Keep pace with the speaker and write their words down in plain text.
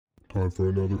Time for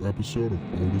another episode of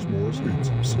Otis Morris Hates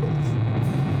Himself.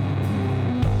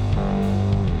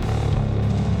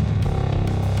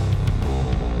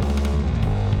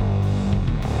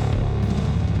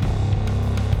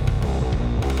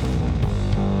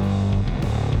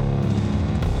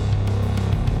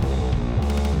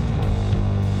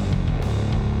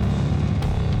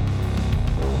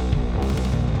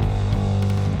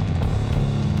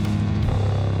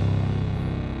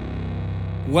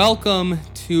 Welcome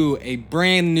to a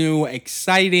brand new,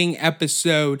 exciting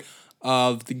episode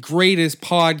of the greatest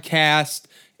podcast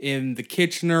in the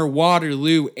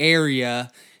Kitchener-Waterloo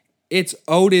area. It's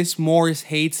Otis Morris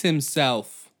Hates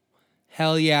Himself.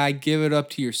 Hell yeah, I give it up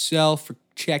to yourself for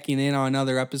checking in on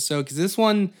another episode, because this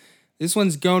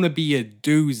one's gonna be a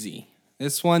doozy.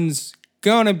 This one's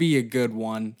gonna be a good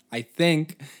one, I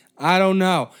think. I don't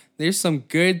know. There's some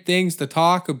good things to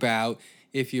talk about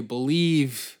if you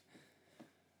believe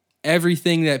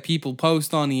everything that people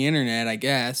post on the internet, I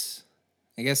guess.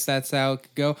 I guess that's how it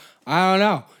could go. I don't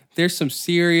know. There's some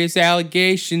serious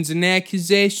allegations and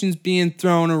accusations being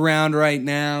thrown around right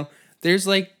now. There's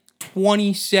like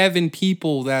 27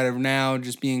 people that are now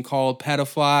just being called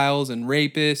pedophiles and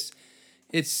rapists.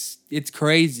 It's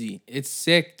crazy. It's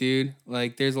sick, dude.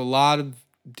 Like, there's a lot of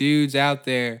dudes out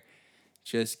there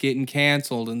just getting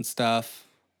canceled and stuff.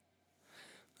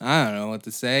 I don't know what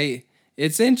to say.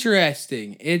 It's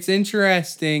interesting. I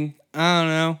don't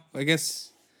know. I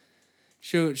guess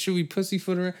should we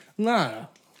pussyfoot around? No.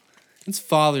 It's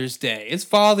Father's Day.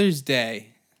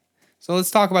 So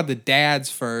let's talk about the dads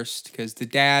first, because the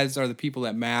dads are the people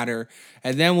that matter,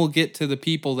 and then we'll get to the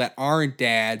people that aren't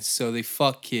dads, so they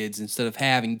fuck kids instead of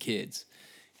having kids.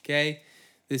 Okay?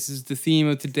 This is the theme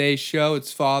of today's show.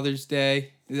 It's Father's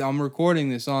Day. I'm recording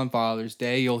this on Father's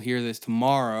Day. You'll hear this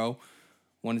tomorrow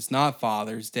when it's not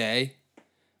Father's Day.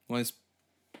 When it's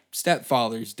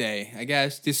Stepfather's Day, I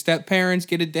guess. Do step-parents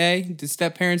get a day?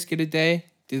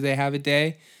 Do they have a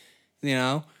day? You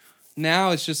know?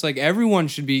 Now it's just like everyone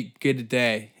should get a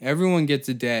day. Everyone gets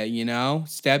a day, you know?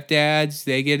 Stepdads,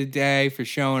 they get a day for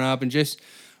showing up, and just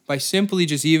by simply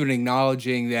just even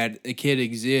acknowledging that a kid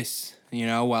exists, you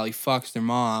know, while he fucks their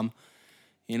mom,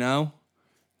 you know?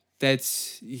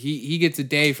 He gets a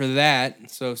day for that.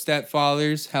 So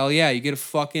stepfathers, hell yeah, you get a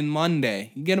fucking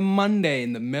Monday. You get a Monday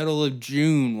in the middle of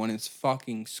June when it's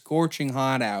fucking scorching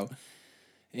hot out,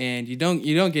 and you don't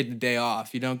get the day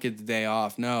off.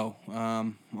 No,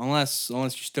 unless you're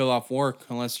still off work,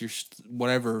 unless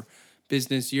whatever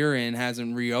business you're in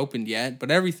hasn't reopened yet. But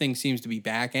everything seems to be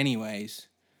back anyways.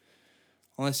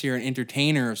 Unless you're an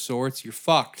entertainer of sorts, you're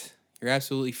fucked. You're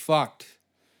absolutely fucked.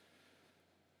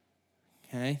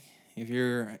 Okay. If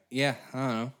you're, I don't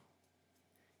know.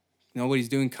 Nobody's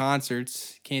doing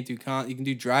concerts. You can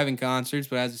do driving concerts,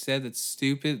 but as I said, that's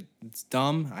stupid. It's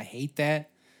dumb. I hate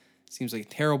that. Seems like a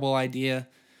terrible idea.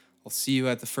 I'll see you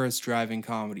at the first driving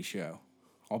comedy show.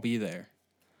 I'll be there.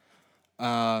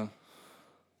 Yeah,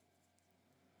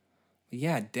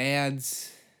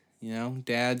 dads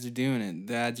are doing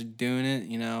it,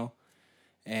 you know,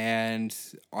 and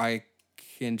I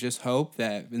can just hope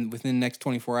that within the next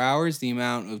 24 hours, the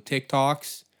amount of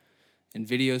TikToks and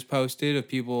videos posted of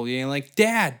people being like,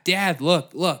 Dad,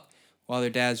 look, while their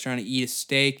dad's trying to eat a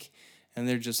steak, and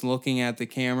they're just looking at the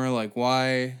camera like,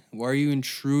 why are you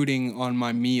intruding on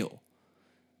my meal?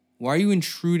 Why are you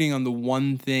intruding on the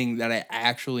one thing that I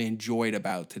actually enjoyed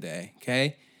about today,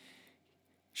 okay?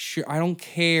 Sure, I don't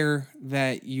care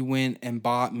that you went and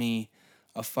bought me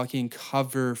a fucking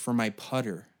cover for my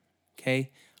putter, okay?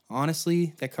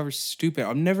 Honestly, that cover's stupid.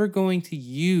 I'm never ever going to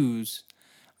use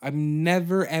a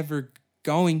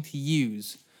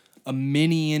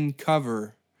Minion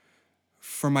cover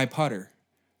for my putter.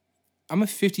 I'm a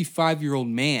 55-year-old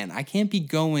man. I can't be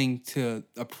going to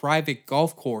a private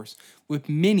golf course with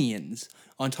Minions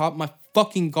on top of my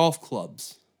fucking golf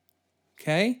clubs.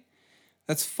 Okay?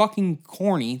 That's fucking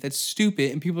corny. That's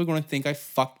stupid. And people are going to think I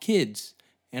fuck kids.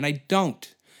 And I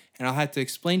don't. And I'll have to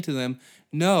explain to them,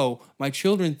 no, my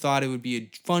children thought it would be a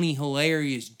funny,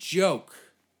 hilarious joke.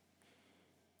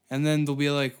 And then they'll be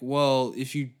like, well,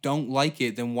 if you don't like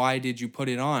it, then why did you put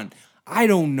it on? I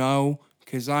don't know,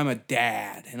 because I'm a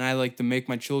dad. And I like to make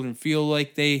my children feel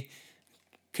like they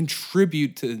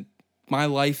contribute to my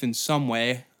life in some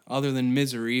way other than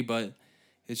misery. But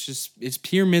it's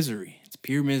pure misery. It's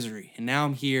pure misery. And now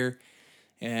I'm here,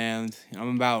 and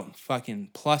I'm about fucking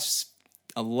plus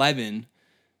 11,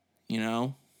 you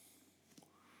know?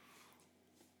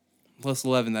 Plus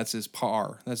 11, that's his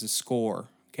par. That's his score.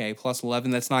 Okay, plus 11,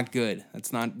 that's not good.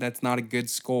 That's not a good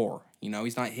score. You know,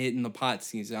 he's not hitting the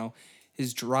putts, you know.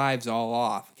 his drive's all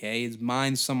off, okay? His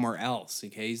mind's somewhere else,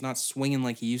 okay? He's not swinging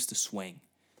like he used to swing,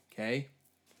 okay?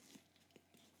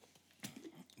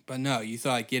 But no, you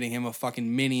thought getting him a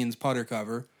fucking Minions putter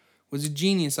cover was a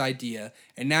genius idea,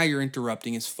 and now you're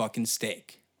interrupting his fucking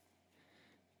steak.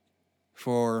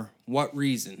 For what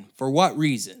reason? For what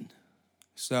reason?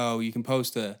 So you can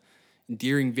post a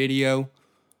endearing video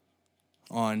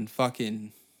on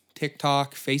fucking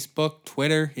TikTok, Facebook,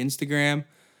 Twitter, Instagram,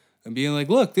 and being like,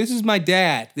 look, this is my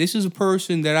dad. This is a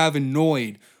person that I've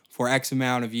annoyed for X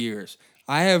amount of years.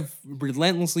 I have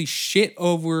relentlessly shit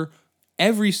over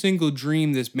every single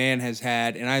dream this man has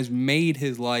had, and I've made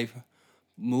his life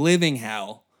living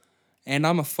hell. And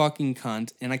I'm a fucking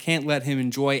cunt, and I can't let him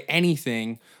enjoy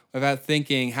anything without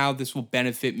thinking how this will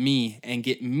benefit me and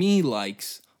get me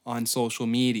likes on social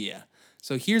media.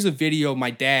 So here's a video of my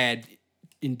dad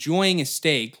enjoying a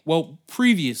steak, well,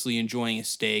 previously enjoying a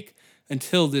steak,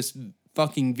 until this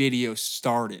fucking video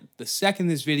started. The second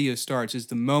this video starts is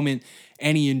the moment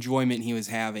any enjoyment he was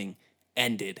having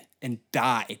ended and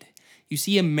died. You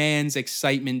see a man's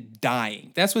excitement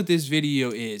dying. That's what this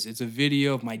video is. It's a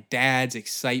video of my dad's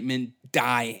excitement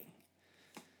dying.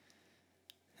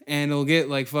 And it'll get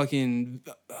like fucking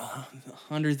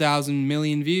 100,000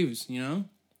 million views, you know?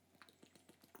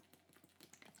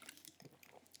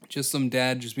 Just some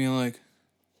dad just being like,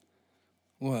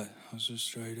 what? I was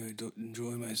just trying to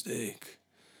enjoy my steak.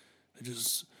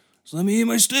 Just let me eat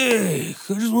my steak.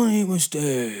 I just want to eat my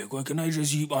steak. Why can't I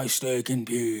just eat my steak in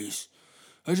peace?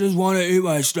 I just want to eat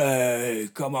my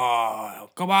steak. Come on,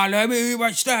 let me eat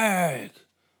my steak.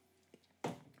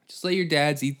 Just let your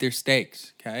dads eat their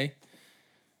steaks, okay?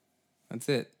 That's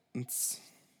it. They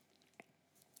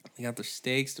got their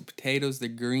steaks, their potatoes, their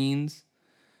greens.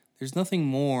 There's nothing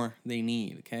more they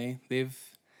need, okay? They've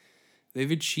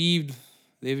achieved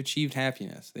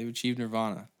happiness. They've achieved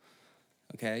nirvana.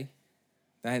 Okay?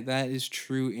 That is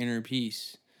true inner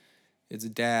peace. It's a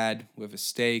dad with a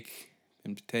steak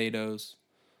and potatoes.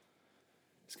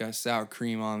 He's got sour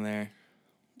cream on there.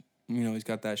 You know, he's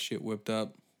got that shit whipped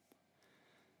up.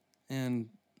 And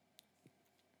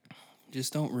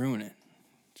just don't ruin it.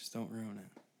 Just don't ruin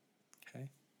it. Okay?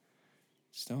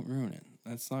 Just don't ruin it.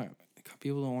 That's not...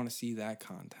 People don't want to see that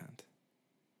content.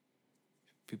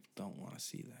 People don't want to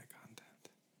see that content.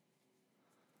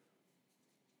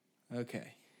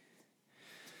 Okay.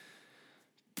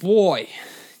 Boy.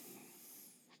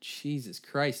 Jesus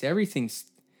Christ. Everything's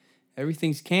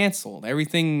canceled.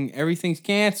 Everything's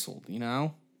canceled, you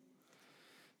know?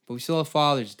 But we still have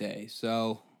Father's Day,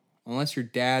 so unless your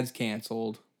dad's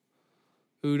canceled,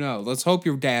 who knows? Let's hope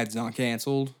your dad's not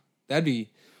canceled. That'd be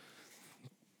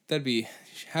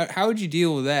how would you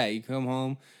deal with that? You come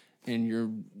home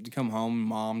and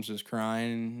mom's just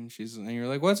crying and you're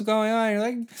like, what's going on? You're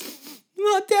like,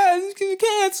 my dad's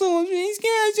canceled. He's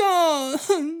canceled.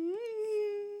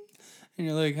 And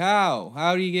you're like, how?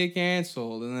 How do you get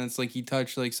canceled? And then it's like he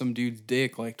touched like some dude's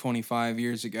dick like 25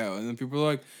 years ago. And then people are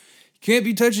like, you can't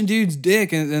be touching dude's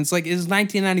dick. And it's like, it's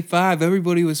 1995.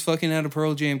 Everybody was fucking at a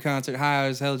Pearl Jam concert high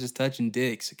as hell just touching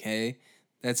dicks, okay?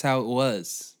 That's how it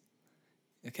was.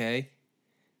 Okay?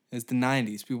 It's the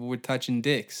 90s. People were touching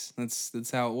dicks.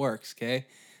 That's how it works, okay?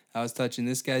 I was touching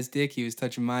this guy's dick. He was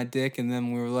touching my dick. And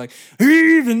then we were like,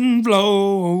 even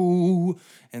flow.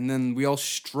 And then we all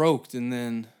stroked. And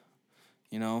then,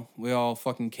 you know, we all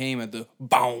fucking came at the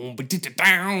boom.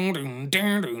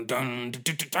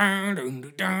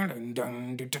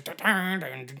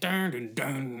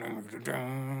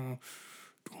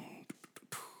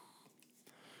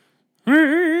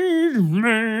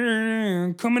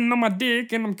 Man, coming on my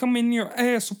dick and I'm coming in your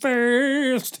ass so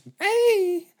fast.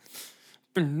 Hey.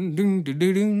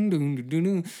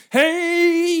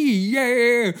 Hey,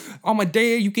 yeah. On my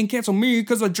day, you can cancel me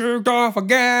because I jerked off a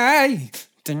guy.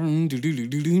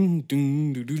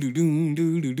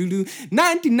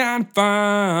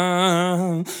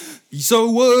 1995. So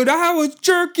what? I was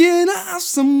jerking off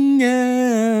some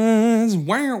guys.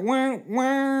 Wow, wow,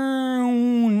 wow.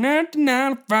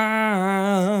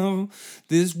 1995.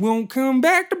 This won't come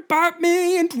back to bite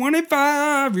me in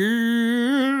 25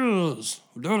 years.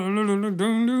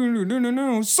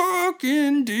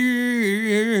 Sucking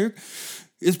dick.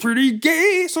 It's pretty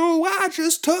gay, so I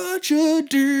just touch a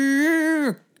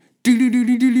dick.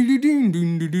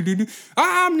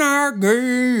 I'm not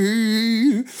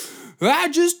gay. I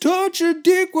just touch a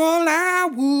dick while I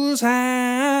was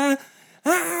high.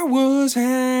 I was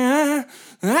high.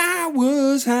 I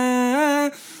was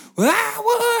high. I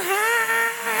was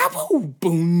high. Boom,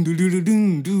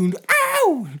 boom,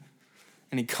 ow!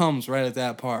 And he comes right at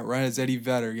that part, right as Eddie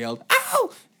Vedder yelled, ow!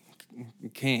 He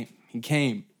came.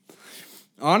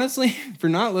 Honestly, for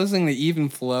not listening to Even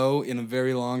Flow in a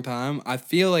very long time, I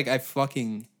feel like I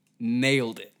fucking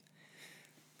nailed it.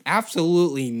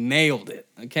 Absolutely nailed it.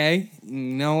 Okay? You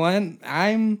know what?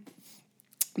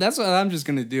 That's what I'm just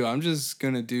gonna do. I'm just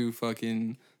gonna do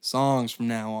fucking songs from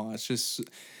now on. It's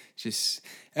just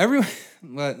everyone.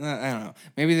 But I don't know.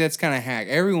 Maybe that's kind of hack.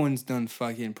 Everyone's done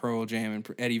fucking Pearl Jam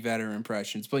and Eddie Vedder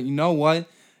impressions, but you know what?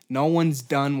 No one's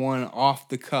done one off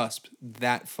the cusp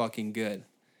that fucking good.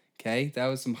 Okay, that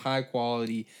was some high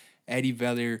quality Eddie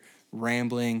Vedder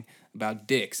rambling about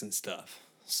dicks and stuff.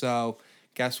 So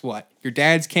guess what? Your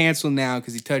dad's canceled now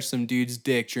because he touched some dude's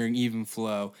dick during Even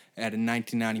Flow at a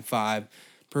 1995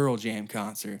 Pearl Jam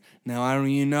concert. Now, I don't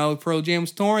even know if Pearl Jam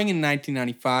was touring in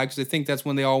 1995 because I think that's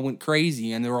when they all went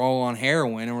crazy and they were all on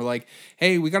heroin and were like,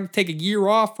 hey, we got to take a year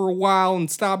off for a while and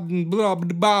stop and blah,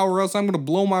 blah, blah, or else I'm going to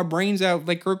blow my brains out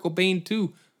like Kurt Cobain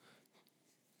too.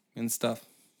 And stuff.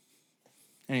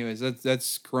 Anyways,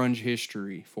 that's grunge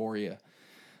history for you.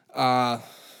 So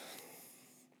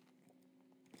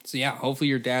yeah, hopefully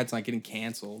your dad's not getting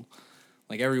canceled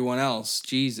like everyone else.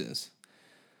 Jesus.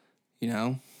 You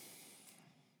know?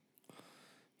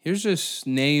 Here's just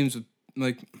names of,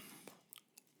 like,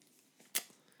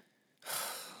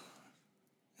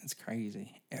 that's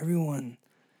crazy. Everyone.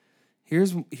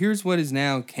 Here's what is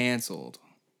now canceled.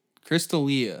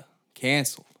 Crystalia,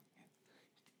 canceled.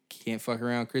 Can't fuck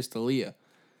around with Crystalia.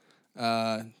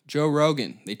 Joe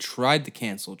Rogan. They tried to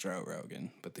cancel Joe Rogan,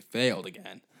 but they failed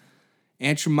again.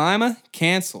 Aunt Jemima,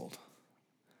 canceled.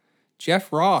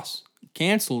 Jeff Ross,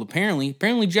 canceled apparently.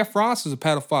 Apparently Jeff Ross is a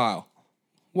pedophile.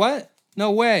 What? No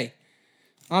way.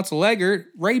 Ansel Eggert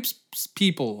rapes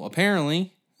people,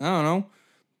 apparently. I don't know.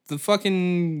 The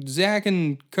fucking Zach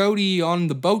and Cody on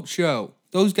the boat show.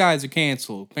 Those guys are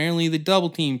canceled. Apparently the Double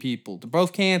Team people. They're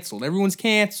both canceled. Everyone's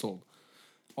canceled.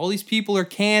 All these people are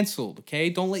canceled, okay?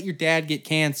 Don't let your dad get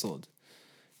canceled.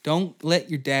 Don't let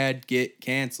your dad get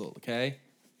canceled, okay?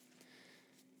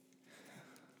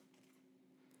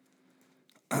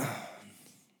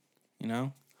 You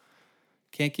know?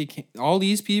 Can't get all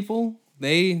these people,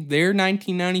 their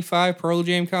 1995 Pearl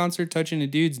Jam concert touching a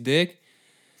dude's dick,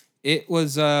 it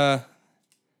was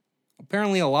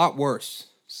apparently a lot worse.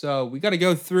 So we got to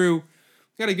go through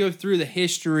the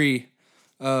history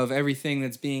of everything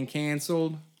that's being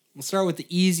canceled. We'll start with the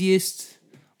easiest.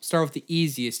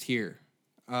 Here.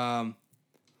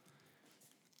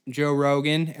 Joe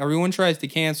Rogan. Everyone tries to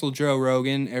cancel Joe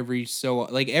Rogan every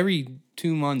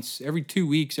 2 months, every 2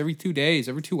 weeks, every 2 days,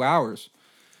 every 2 hours.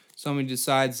 Somebody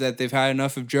decides that they've had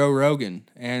enough of Joe Rogan.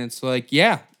 And it's like,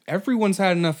 yeah, everyone's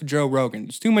had enough of Joe Rogan.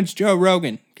 There's too much Joe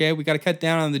Rogan, okay? We got to cut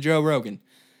down on the Joe Rogan,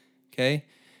 okay?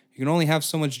 You can only have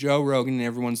so much Joe Rogan in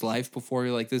everyone's life before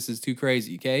you're like, this is too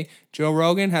crazy, okay? Joe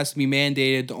Rogan has to be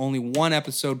mandated to only one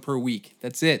episode per week.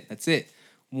 That's it.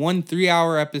 1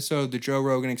 3-hour episode of the Joe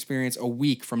Rogan Experience a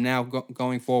week from now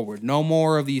going forward. No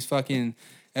more of these fucking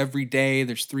every day.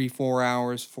 There's 3-4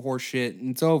 hours for shit,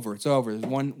 and it's over. There's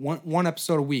one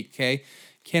episode a week. Okay,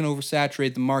 can't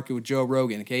oversaturate the market with Joe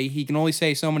Rogan. Okay, he can only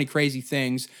say so many crazy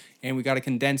things, and we got to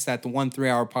condense that to 1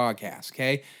 3-hour podcast.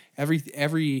 Okay, every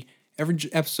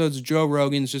episodes of Joe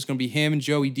Rogan is just gonna be him and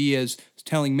Joey Diaz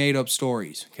telling made up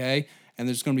stories. Okay. And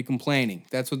they're just going to be complaining.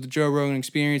 That's what the Joe Rogan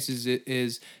Experience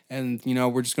is. And, you know,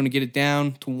 we're just going to get it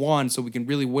down to one so we can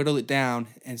really whittle it down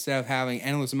instead of having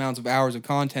endless amounts of hours of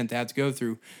content to have to go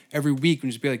through every week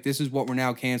and just be like, this is what we're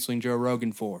now canceling Joe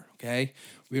Rogan for, okay?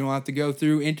 We don't have to go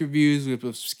through interviews with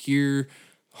obscure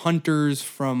hunters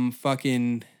from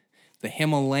fucking the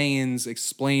Himalayas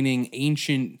explaining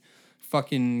ancient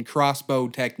fucking crossbow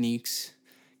techniques,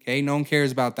 okay? No one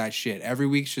cares about that shit. Every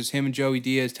week's just him and Joey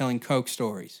Diaz telling coke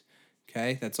stories.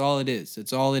 Okay, that's all it is.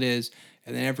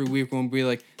 And then every week we'll be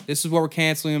like, this is what we're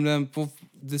canceling them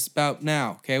this about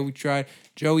now. Okay, we tried.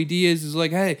 Joey Diaz is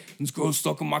like, hey, let's go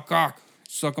suck on my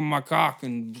cock,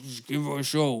 and just give her a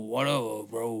show. Whatever,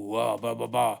 bro. Blah blah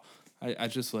blah. I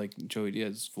just like Joey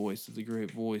Diaz's voice. It's a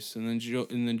great voice. And then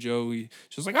Joey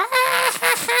just like,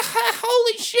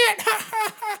 holy shit.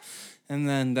 And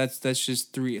then that's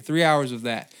just 3 hours of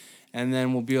that. And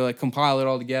then we'll be like, compile it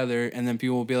all together. And then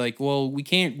people will be like, well, we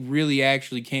can't really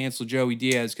actually cancel Joey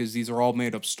Diaz because these are all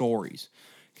made up stories.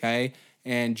 Okay.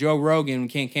 And Joe Rogan, we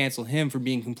can't cancel him for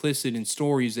being complicit in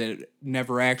stories that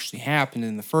never actually happened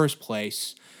in the first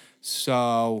place.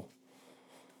 So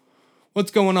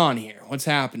what's going on here? What's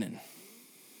happening?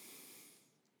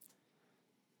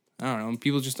 I don't know.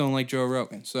 People just don't like Joe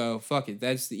Rogan. So fuck it.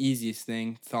 That's the easiest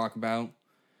thing to talk about.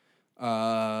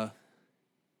 I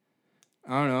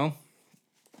don't know.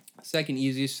 Second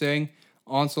easiest thing,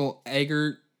 Ansel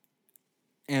Eggert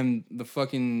and the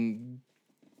fucking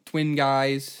twin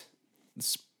guys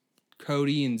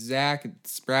Cody and Zach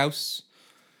Sprouse,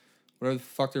 whatever the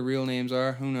fuck their real names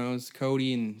are. Who knows?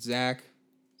 Cody and Zach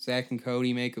and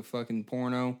Cody make a fucking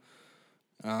porno.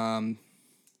 So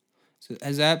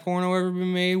has that porno ever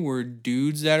been made where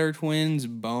dudes that are twins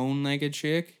bone like a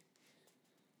chick?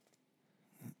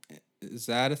 Is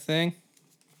that a thing?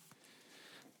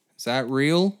 Is that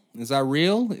real?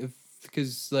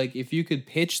 Because like if you could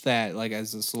pitch that like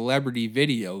as a celebrity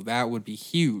video, that would be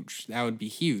huge. That'd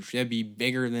be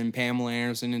bigger than Pamela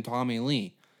Anderson and Tommy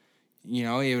Lee. You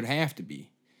know, it would have to be.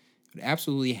 It would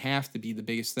absolutely have to be the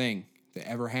biggest thing that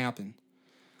ever happened.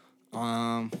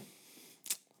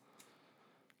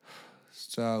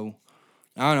 So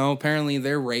I don't know. Apparently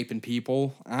they're raping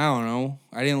people. I don't know.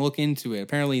 I didn't look into it.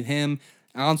 Apparently him,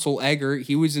 Ansel Elgort,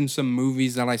 he was in some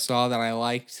movies that I saw that I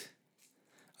liked.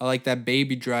 I like that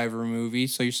Baby Driver movie.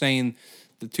 So you're saying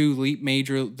the two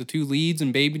leads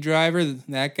in Baby Driver,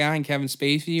 that guy and Kevin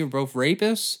Spacey are both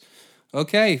rapists?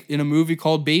 Okay, in a movie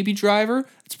called Baby Driver,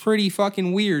 it's pretty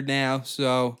fucking weird now.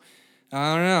 So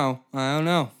I don't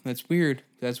know. That's weird.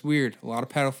 A lot of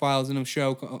pedophiles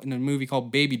in a movie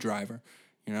called Baby Driver.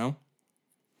 You know.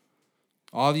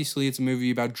 Obviously, it's a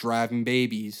movie about driving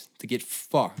babies to get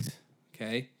fucked.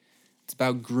 Okay. It's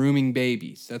about grooming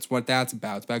babies. That's what that's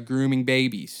about. It's about grooming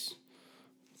babies.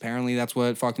 Apparently, that's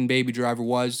what fucking Baby Driver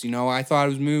was. You know, I thought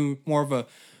it was more of a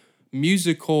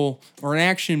musical or an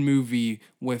action movie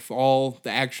with all the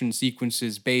action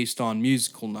sequences based on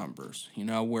musical numbers. You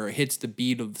know, where it hits the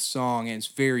beat of the song and it's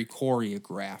very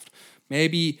choreographed.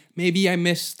 Maybe I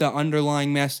missed the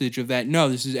underlying message of that. No,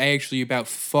 this is actually about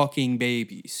fucking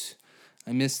babies.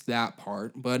 I missed that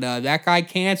part. But that guy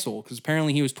canceled because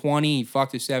apparently he was 20. He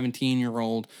fucked a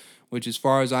 17-year-old, which as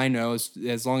far as I know,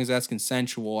 as long as that's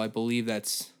consensual, I believe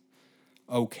that's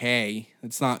okay.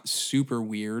 It's not super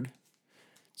weird.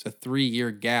 It's a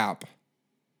 3-year gap.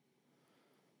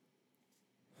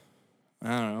 I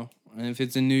don't know. And if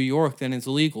it's in New York, then it's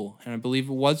legal. And I believe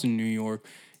it was in New York.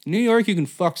 In New York, you can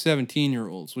fuck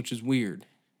 17-year-olds, which is weird.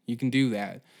 You can do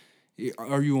that.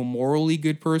 Are you a morally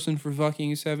good person for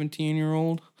fucking a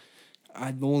 17-year-old?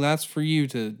 Well, that's for you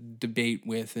to debate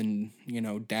with and, you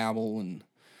know, dabble and,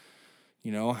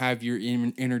 you know, have your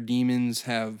inner demons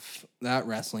have that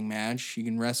wrestling match. You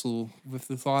can wrestle with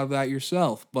the thought of that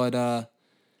yourself. But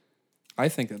I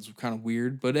think that's kind of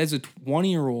weird. But as a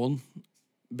 20-year-old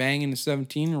banging a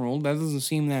 17-year-old, that doesn't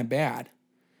seem that bad.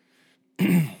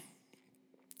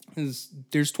 There's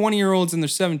 20-year-olds and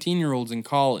there's 17-year-olds in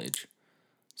college.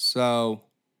 So,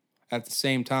 at the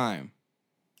same time,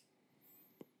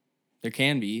 there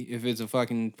can be. If it's a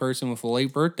fucking person with a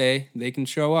late birthday, they can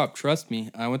show up. Trust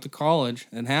me, I went to college.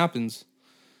 It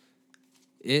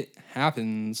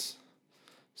happens.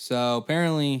 So,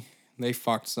 apparently, he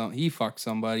fucked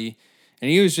somebody. And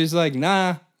he was just like,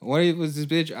 nah, what was this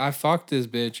bitch? I fucked this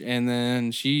bitch. And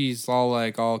then she's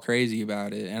all crazy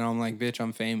about it. And I'm like, bitch,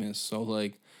 I'm famous. So,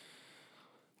 like,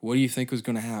 what do you think was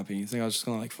going to happen? You think I was just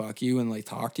going to, like, fuck you and, like,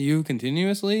 talk to you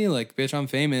continuously? Like, bitch, I'm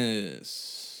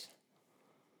famous.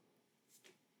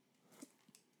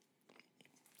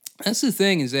 That's the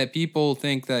thing, is that people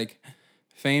think, like,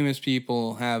 famous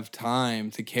people have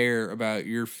time to care about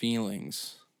your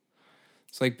feelings.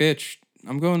 It's like, bitch,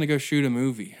 I'm going to go shoot a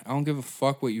movie. I don't give a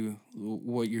fuck what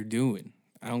you're doing.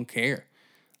 I don't care.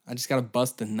 I just got to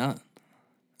bust a nut.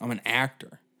 I'm an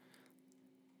actor.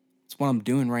 That's what I'm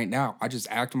doing right now. I just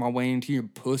acted my way into your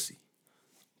pussy.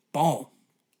 Boom.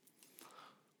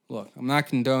 Look, I'm not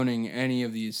condoning any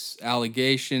of these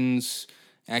allegations,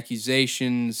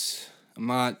 accusations. I'm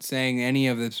not saying any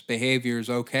of this behavior is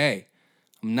okay.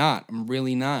 I'm not. I'm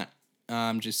really not.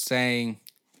 I'm just saying,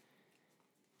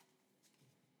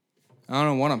 I don't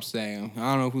know what I'm saying.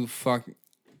 I don't know who the fuck.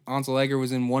 Ansel Elgort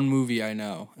was in one movie I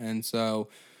know. And so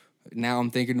now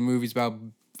I'm thinking the movie's about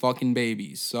fucking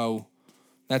babies. So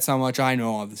that's how much I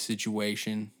know of the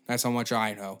situation. That's how much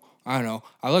I know. I don't know.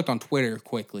 I looked on Twitter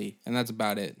quickly, and that's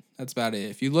about it.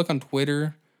 If you look on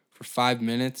Twitter for 5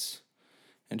 minutes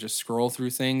and just scroll through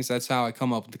things, that's how I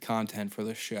come up with the content for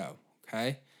this show.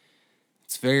 Okay?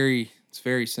 It's very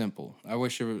simple. I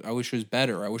wish it was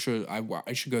better.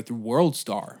 I should go through World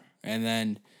Star, and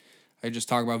then I just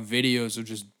talk about videos of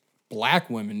just black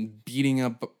women beating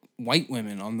up white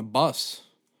women on the bus.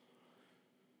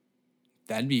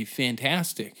 That'd be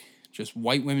fantastic. Just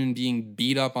white women being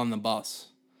beat up on the bus.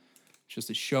 Just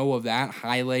a show of that,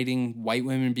 highlighting white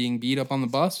women being beat up on the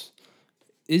bus.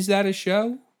 Is that a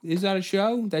show?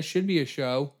 That should be a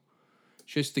show.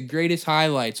 Just the greatest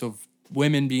highlights of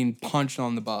women being punched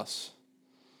on the bus.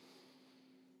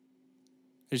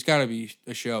 There's got to be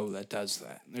a show that does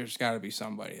that. There's got to be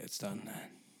somebody that's done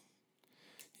that.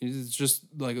 It's just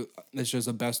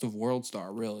a best of World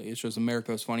Star, really. It's just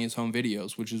America's Funniest Home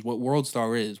Videos, which is what World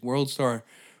Star is. World Star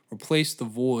replaced the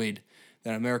void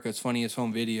that America's Funniest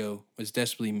Home Video was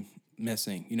desperately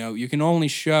missing. You know, you can only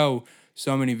show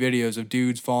so many videos of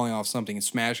dudes falling off something and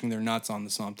smashing their nuts onto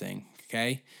something,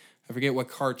 okay? I forget what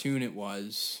cartoon it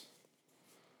was.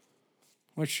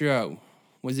 What show?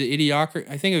 Was it Idiocracy?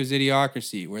 I think it was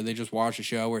Idiocracy, where they just watch a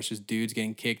show where it's just dudes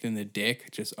getting kicked in the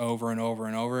dick just over and over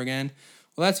and over again.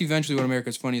 Well, that's eventually what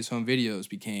America's Funniest Home Videos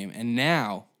became. And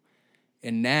now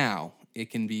it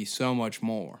can be so much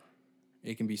more.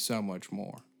 It can be so much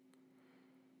more.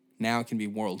 Now it can be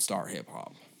World Star Hip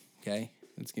Hop. Okay?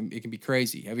 It can be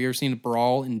crazy. Have you ever seen a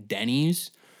brawl in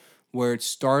Denny's where it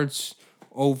starts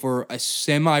over a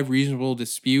semi-reasonable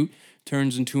dispute,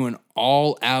 turns into an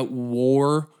all-out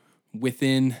war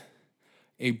within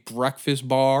a breakfast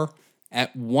bar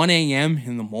at 1 a.m.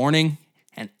 in the morning,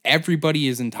 and everybody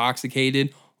is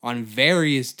intoxicated on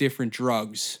various different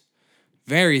drugs,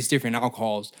 various different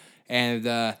alcohols,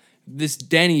 and this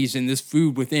Denny's and this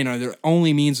food within are their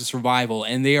only means of survival,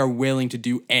 and they are willing to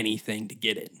do anything to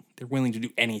get it. They're willing to do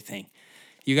anything.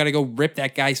 You got to go rip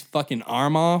that guy's fucking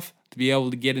arm off to be able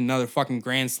to get another fucking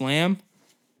Grand Slam?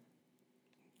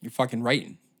 You're fucking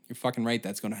right. You're fucking right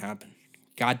that's going to happen.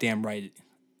 Goddamn right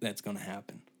that's going to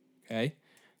happen. Okay?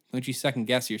 Don't you second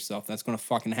guess yourself. That's going to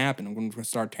fucking happen. I'm going to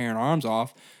start tearing arms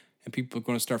off, and people are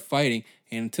going to start fighting.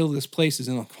 And until this place is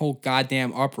in a whole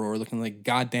goddamn uproar, looking like a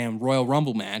goddamn Royal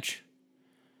Rumble match,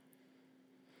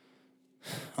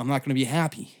 I'm not going to be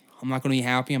happy. I'm not going to be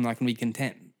happy. I'm not going to be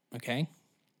content. Okay?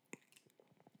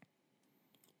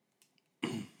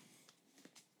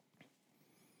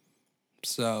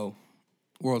 So,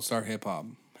 World Star Hip Hop.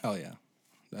 Hell yeah.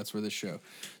 That's where this show.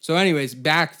 So anyways,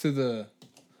 back to the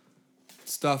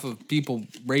stuff of people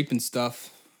raping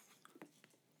stuff.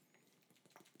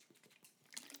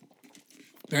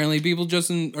 Apparently people are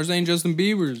saying Justin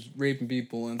Bieber's raping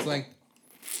people. And it's like,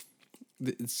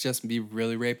 it's Justin Bieber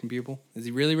really raping people? Is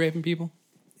he really raping people?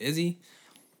 Is he?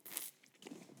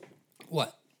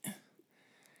 What?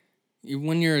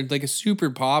 When you're like a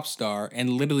super pop star and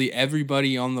literally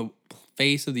everybody on the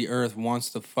face of the earth wants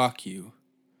to fuck you,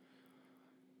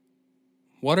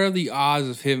 what are the odds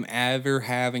of him ever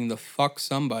having to fuck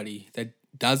somebody that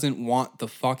doesn't want to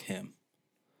fuck him?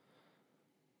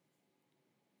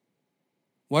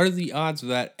 What are the odds of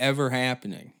that ever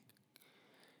happening?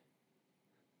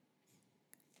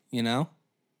 You know?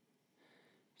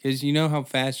 Because you know how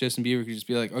fast Justin Bieber could just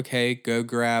be like, okay, go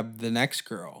grab the next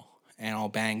girl and I'll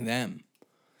bang them.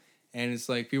 And it's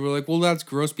like, people are like, well, that's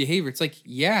gross behavior. It's like,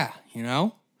 yeah, you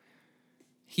know?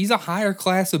 He's a higher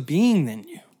class of being than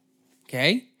you.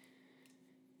 Okay?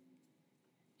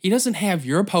 He doesn't have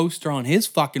your poster on his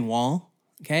fucking wall.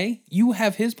 Okay? You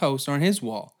have his poster on his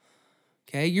wall.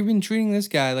 Okay? You've been treating this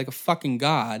guy like a fucking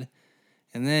god.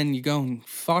 And then you go and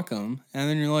fuck him. And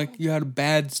then you're like, you had a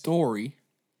bad story.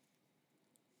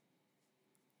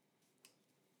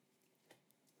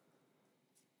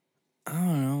 I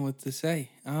don't know what to say.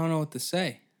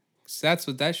 That's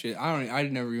what that shit. I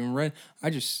never even read. I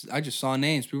just saw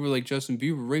names. People were like, Justin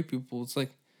Bieber rape people. It's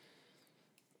like,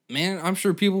 man, I'm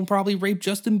sure people probably rape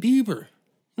Justin Bieber.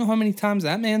 You know how many times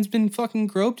that man's been fucking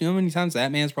groped? You know how many times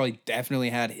that man's probably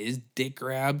definitely had his dick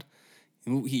grabbed?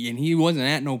 He wasn't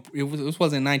at this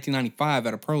wasn't 1995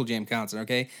 at a Pearl Jam concert,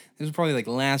 okay? This was probably like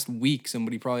last week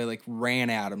somebody probably like ran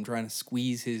at him trying to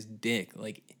squeeze his dick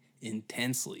like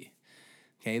intensely.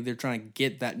 Okay, they're trying to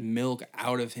get that milk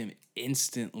out of him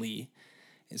instantly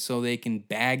so they can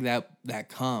bag that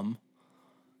cum,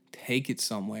 take it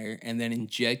somewhere, and then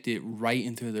inject it right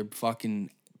into their fucking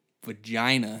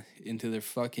vagina, into their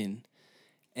fucking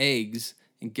eggs,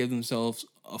 and give themselves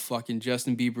a fucking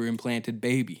Justin Bieber implanted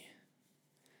baby.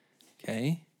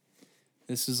 Okay?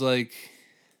 This is like...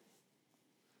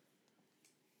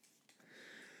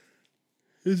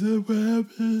 Is that what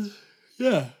happened?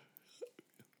 Yeah.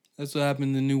 That's what happened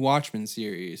in the new Watchmen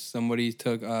series. Somebody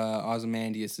took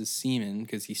Ozymandias' semen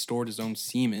because he stored his own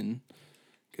semen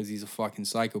because he's a fucking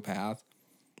psychopath.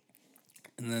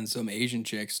 And then some Asian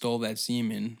chick stole that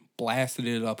semen, blasted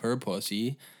it up her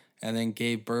pussy, and then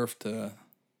gave birth to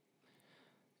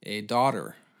a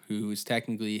daughter who is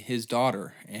technically his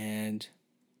daughter. And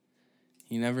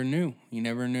he never knew.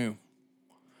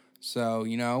 So,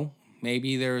 you know,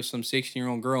 maybe there's some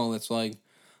 16-year-old girl that's like,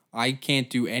 I can't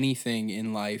do anything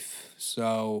in life,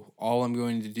 so all I'm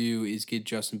going to do is get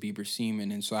Justin Bieber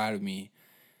semen inside of me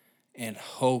and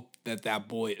hope that that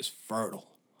boy is fertile.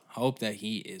 Hope that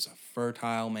he is a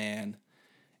fertile man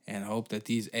and hope that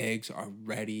these eggs are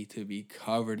ready to be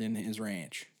covered in his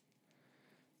ranch.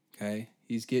 Okay?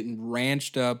 He's getting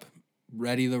ranched up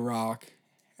ready to rock,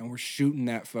 and we're shooting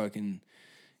that fucking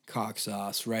cock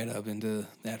sauce right up into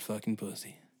that fucking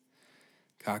pussy.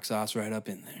 Cock sauce right up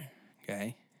in there,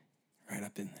 okay? Right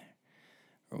up in there.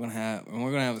 We're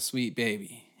gonna have a sweet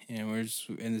baby, and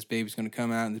this baby's gonna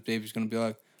come out, and this baby's gonna be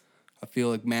like, I feel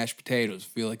like mashed potatoes. I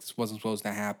feel like this wasn't supposed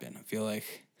to happen. I feel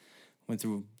like I went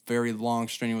through a very long,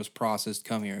 strenuous process to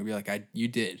come here. And be like, you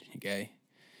did, okay?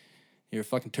 You're a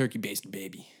fucking turkey-based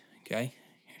baby, okay?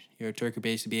 You're a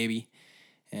turkey-based baby,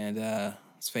 and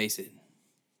let's face it,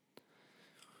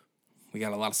 we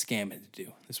got a lot of scamming to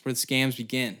do. This is where the scams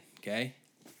begin, okay?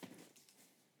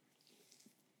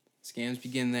 Scams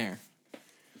begin there.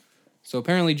 So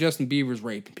apparently Justin Bieber's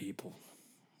raping people,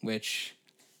 which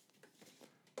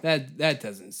that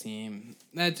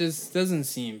just doesn't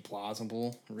seem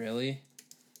plausible, really.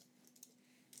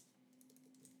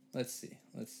 Let's see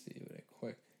what a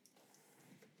quick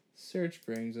search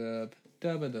brings up.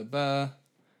 Da-ba-da-ba.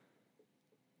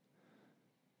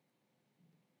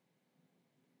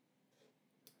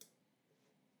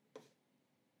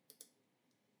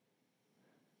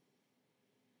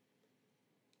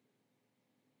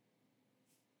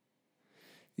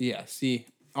 Yeah, see,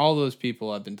 all those people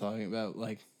I've been talking about,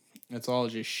 like, that's all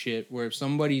just shit, where if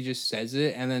somebody just says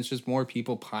it, and then it's just more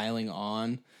people piling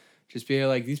on, just be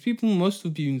like, these people must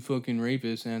have been fucking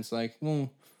rapists, and it's like,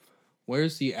 well,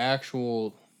 where's the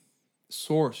actual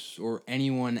source, or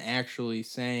anyone actually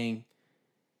saying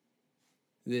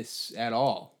this at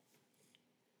all?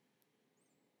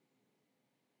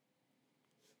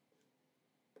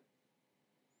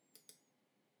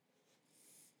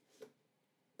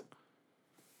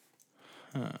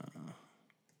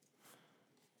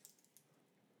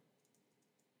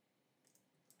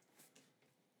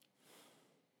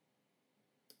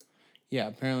 Yeah,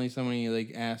 apparently somebody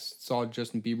saw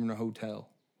Justin Bieber in a hotel.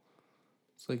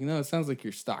 It's like, no, it sounds like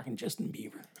you're stalking Justin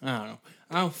Bieber. I don't know.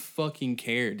 I don't fucking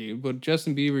care, dude. But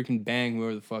Justin Bieber can bang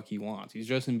whoever the fuck he wants. He's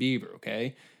Justin Bieber,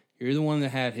 okay? You're the one that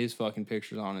had his fucking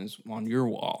pictures on your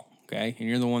wall, okay? And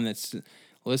you're the one that's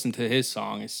listened to his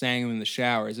song and sang him in the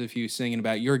shower as if he was singing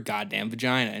about your goddamn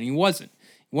vagina. And he wasn't.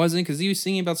 He wasn't, because he was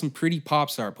singing about some pretty pop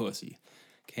star pussy.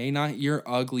 Okay, not your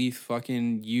ugly,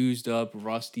 fucking, used up,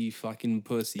 rusty fucking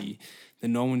pussy that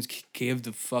no one's gave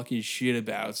the fucking shit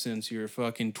about since you're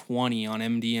fucking 20 on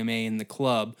MDMA in the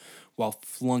club while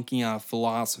flunking out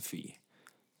philosophy.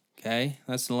 Okay?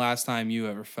 That's the last time you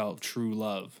ever felt true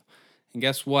love. And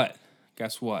guess what?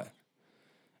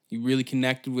 You really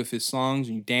connected with his songs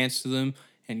and you danced to them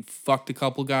and you fucked a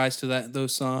couple guys to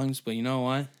those songs, but you know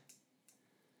what?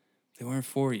 They weren't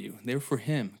for you. They were for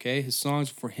him, okay? His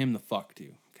songs were for him to fuck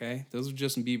to, okay? Those are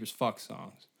Justin Bieber's fuck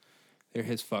songs. They're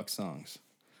his fuck songs.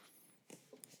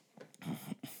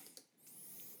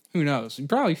 Who knows? Who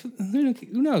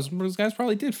knows? Those guys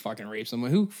probably did fucking rape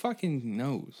someone. Who fucking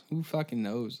knows?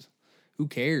 Who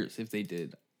cares if they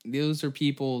did? Those are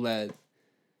people that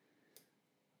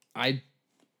I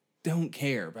don't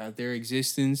care about their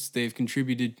existence. They've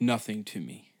contributed nothing to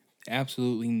me.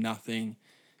 Absolutely nothing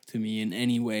to me in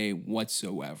any way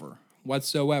whatsoever.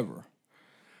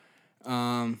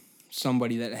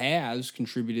 Somebody that has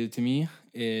contributed to me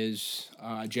is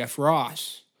Jeff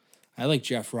Ross. I like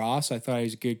Jeff Ross. I thought he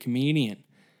was a good comedian.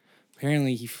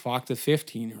 Apparently, he fucked a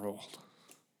 15-year-old.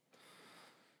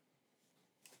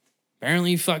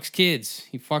 Apparently, he fucks kids.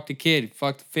 He fucked a kid. He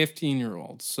fucked a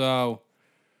 15-year-old. So,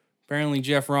 apparently,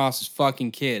 Jeff Ross is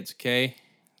fucking kids, okay?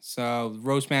 So,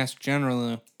 Roastmaster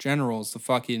General is the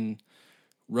fucking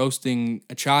roasting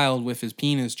a child with his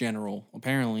penis general,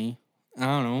 apparently. I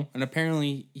don't know. And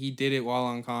apparently, he did it while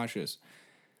unconscious.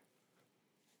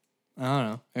 I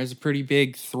don't know. There's a pretty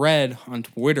big thread on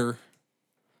Twitter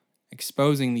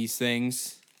exposing these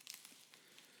things.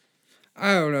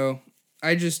 I don't know.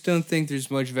 I just don't think there's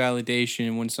much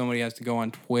validation when somebody has to go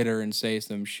on Twitter and say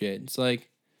some shit. It's like,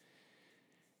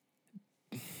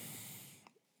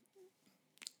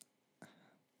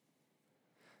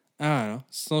 I don't know.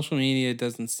 Social media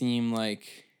doesn't seem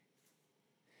like...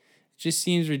 It just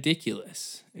seems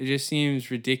ridiculous.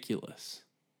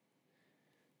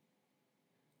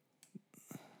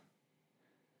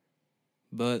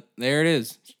 But there it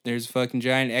is. There's a fucking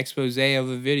giant expose of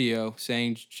a video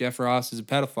saying Jeff Ross is a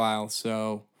pedophile.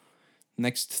 So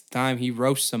next time he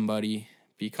roasts somebody,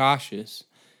 be cautious.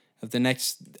 If the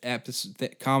next episode, the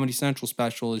Comedy Central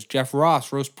special is Jeff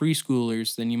Ross roast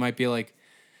preschoolers, then you might be like,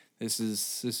 this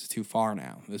is too far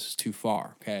now. This is too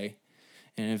far, okay?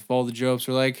 And if all the jokes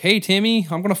are like, hey, Timmy,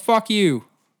 I'm going to fuck you.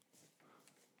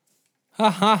 Ha,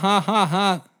 ha, ha, ha,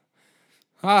 ha.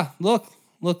 Ha, look,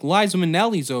 Liza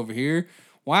Minnelli's over here.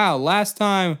 Wow, last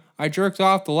time I jerked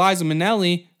off to Liza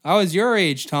Minnelli, I was your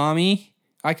age, Tommy.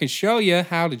 I can show you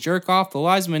how to jerk off to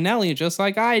Liza Minnelli just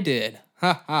like I did.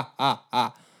 Ha ha ha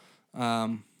ha.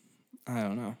 I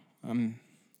don't know.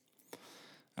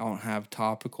 I don't have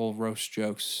topical roast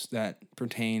jokes that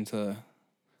pertain to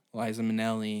Liza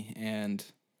Minnelli and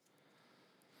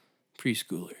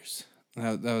preschoolers.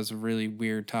 That was a really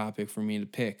weird topic for me to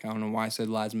pick. I don't know why I said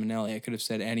Liza Minnelli. I could have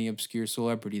said any obscure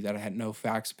celebrity that I had no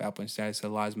facts about, but instead I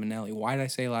said Liza Minnelli. Why did I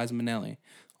say Liza Minnelli?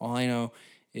 All I know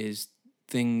is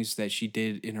things that she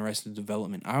did in Arrested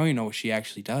Development. I don't even know what she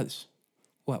actually does.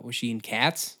 What, was she in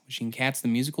Cats? Was she in Cats the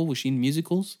musical? Was she in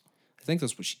musicals? I think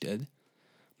that's what she did. I'm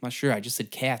not sure. I just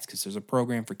said Cats because there's a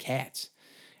program for cats.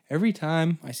 Every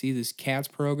time I see this Cats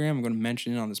program, I'm going to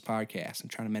mention it on this podcast. I'm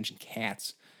trying to mention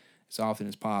cats as often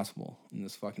as possible in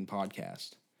this fucking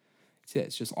podcast. That's it.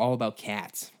 It's just all about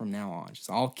cats from now on. Just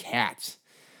all cats.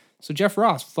 So Jeff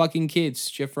Ross, fucking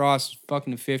kids. Jeff Ross is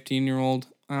fucking a 15-year-old.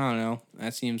 I don't know.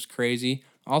 That seems crazy.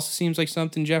 Also seems like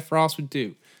something Jeff Ross would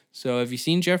do. So have you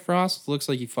seen Jeff Ross? It looks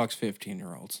like he fucks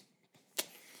 15-year-olds.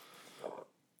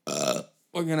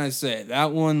 What can I say?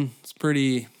 That one's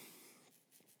pretty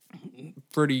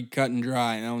cut and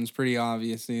dry. That one's pretty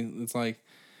obvious. It's like,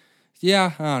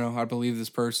 yeah, I don't know. I believe this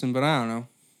person, but I don't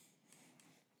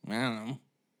know.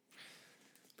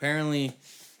 Apparently,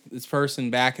 this person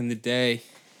back in the day,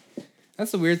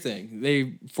 that's the weird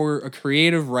thing. For a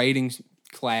creative writing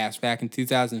class back in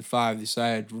 2005,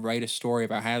 decided to write a story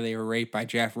about how they were raped by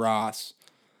Jeff Ross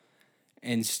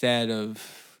instead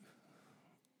of,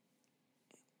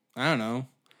 I don't know.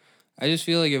 I just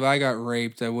feel like if I got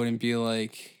raped, I wouldn't be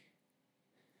like,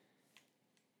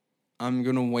 I'm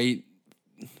going to wait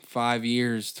 5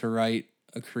 years to write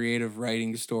a creative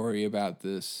writing story about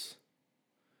this.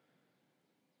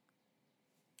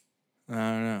 I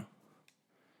don't know.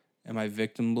 Am I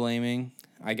victim blaming?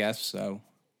 I guess so.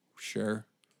 Sure.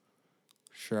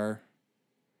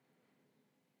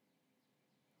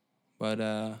 But,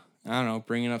 I don't know,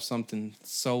 bringing up something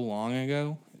so long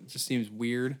ago, it just seems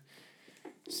weird.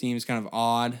 Seems kind of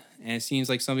odd. And it seems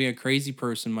like something a crazy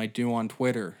person might do on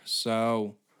Twitter.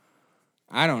 So,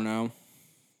 I don't know.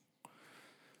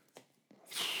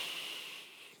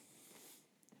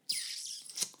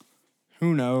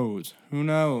 Who knows? You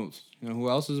know who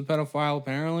else is a pedophile,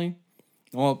 apparently?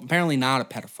 Well, apparently not a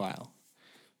pedophile.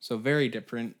 So very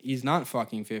different. He's not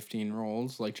fucking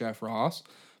 15-year-olds like Jeff Ross.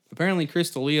 Apparently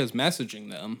Chris D'Elia's messaging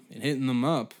them and hitting them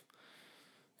up.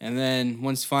 And then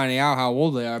once finding out how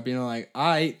old they are, being like, all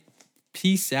right,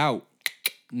 peace out.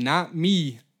 Not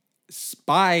me.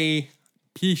 Spy.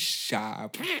 Peace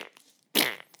out.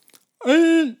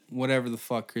 Whatever the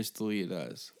fuck Chris D'Elia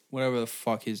does. Whatever the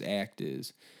fuck his act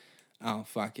is. I don't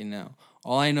fucking know.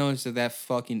 All I know is that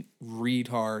fucking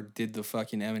retard did the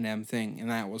fucking Eminem thing, and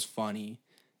that was funny.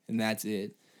 And that's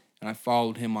it. And I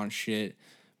followed him on shit.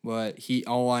 But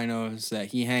all I know is that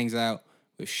he hangs out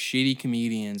with shitty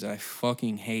comedians I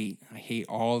fucking hate. I hate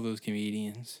all of those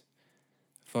comedians.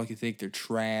 I fucking think they're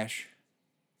trash.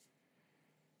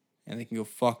 And they can go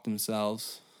fuck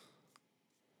themselves.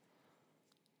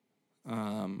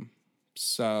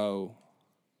 So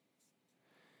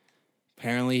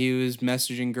apparently he was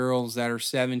messaging girls that are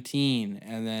 17,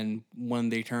 and then when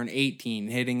they turn 18,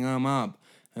 hitting them up.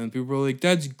 And people are like,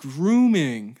 that's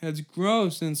grooming. That's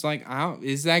gross. And it's like,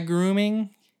 is that grooming?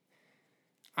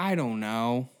 I don't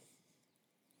know.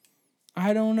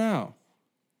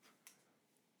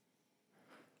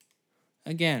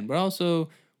 Again, but also,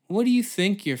 what do you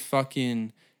think your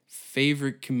fucking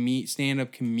favorite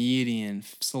stand-up comedian,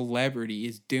 celebrity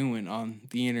is doing on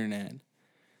the internet?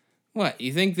 What,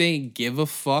 you think they give a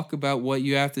fuck about what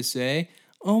you have to say?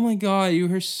 Oh my god, you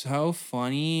were so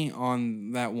funny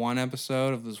on that one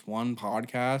episode of this one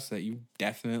podcast that you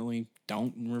definitely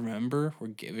don't remember or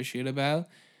give a shit about.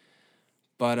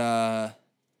 But,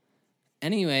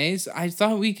 anyways, I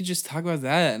thought we could just talk about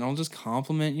that and I'll just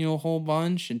compliment you a whole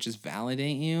bunch and just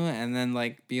validate you and then,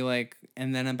 like, be like,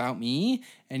 and then about me?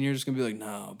 And you're just gonna be like,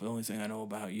 no, the only thing I know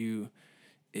about you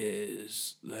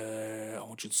is that I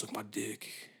want you to suck my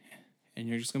dick. And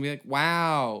you're just gonna be like,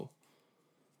 wow.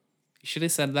 You should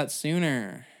have said that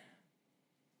sooner.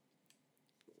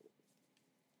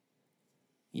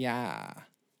 Yeah.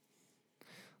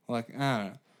 Like, I don't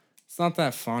know. It's not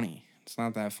that funny.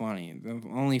 The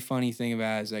only funny thing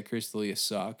about it is that Chris D'Elia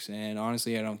sucks. And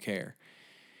honestly, I don't care.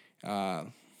 I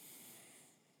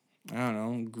don't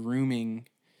know. Grooming.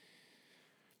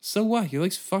 So what? He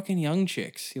likes fucking young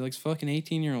chicks. He likes fucking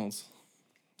 18-year-olds.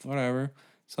 Whatever.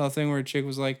 Saw a thing where a chick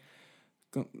was like,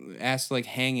 asked to like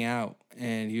hang out,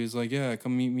 and he was like, yeah,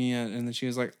 come meet me at, and then she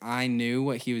was like, I knew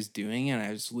what he was doing and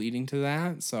I was leading to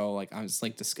that, so like I was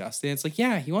like disgusted. It's like,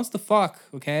 yeah, he wants to fuck,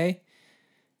 okay?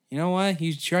 You know what?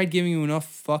 He's tried giving you enough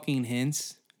fucking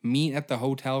hints. Meet at the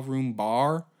hotel room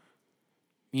bar.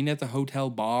 Meet at the hotel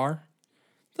bar.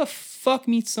 What the fuck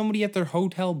meets somebody at their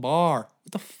hotel bar?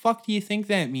 What the fuck do you think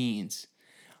that means?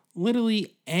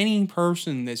 Literally any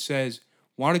person that says,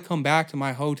 want to come back to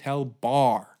my hotel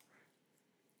bar.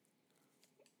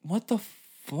 What the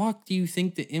fuck do you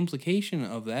think the implication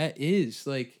of that is?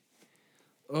 Like,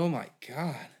 oh my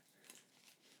God.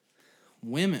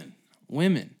 Women.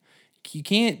 You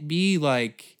can't be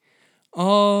like,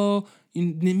 oh,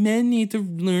 men need to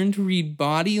learn to read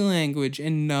body language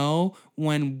and know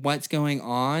when what's going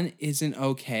on isn't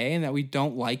okay and that we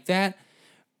don't like that.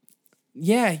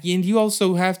 Yeah, and you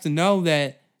also have to know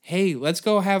that, hey, let's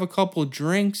go have a couple of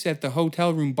drinks at the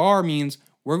hotel room bar means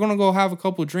we're going to go have a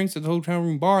couple of drinks at the hotel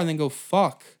room bar and then go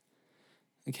fuck.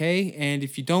 Okay? And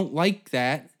if you don't like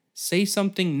that, say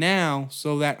something now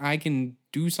so that I can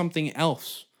do something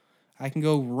else. I can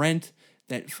go rent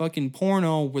that fucking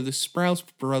porno where the Sprouse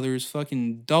brothers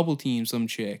fucking double team some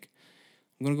chick.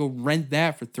 I'm going to go rent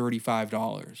that for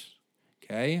 $35.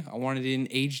 Okay? I want it in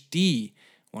HD.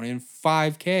 I want it in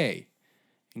 5K.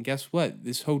 And guess what?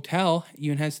 This hotel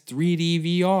even has 3D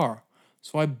VR.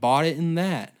 So I bought it in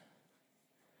that.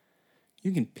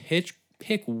 You can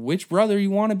pick which brother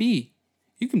you want to be.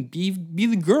 You can be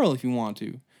the girl if you want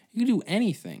to. You can do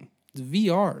anything. It's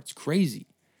VR. It's crazy.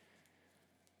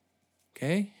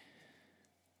 Okay?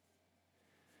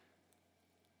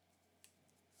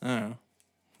 I don't know.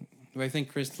 Do I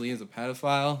think Chris D'Elia is a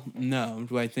pedophile? No.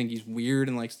 Do I think he's weird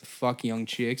and likes to fuck young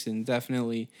chicks and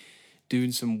definitely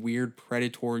doing some weird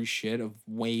predatory shit of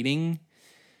waiting?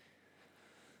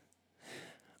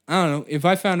 I don't know. If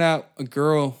I found out a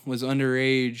girl was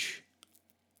underage,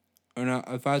 or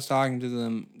not, if I was talking to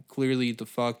them clearly to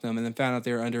fuck them and then found out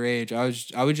they were underage,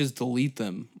 I would just delete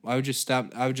them. I would just stop.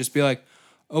 I would just be like,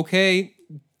 okay,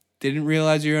 didn't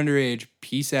realize you're underage.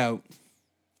 Peace out.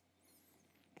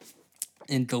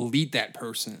 And delete that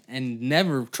person and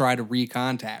never try to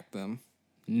recontact them.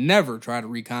 Never try to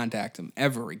recontact them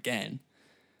ever again.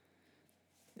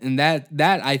 And that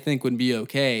I think would be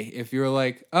okay. If you're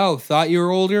like, oh, thought you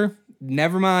were older?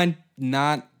 Never mind.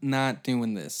 Not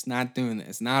doing this. Not doing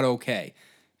this. Not okay.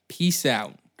 Peace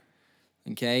out.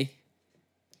 Okay?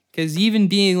 Because even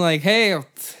being like, hey, I'll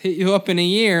hit you up in a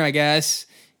year, I guess,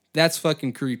 that's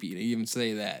fucking creepy to even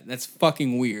say that. That's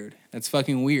fucking weird. That's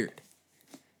fucking weird.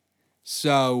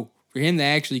 So for him to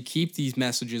actually keep these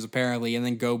messages apparently and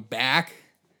then go back,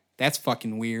 that's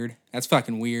fucking weird. That's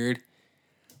fucking weird.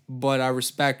 But I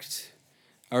respect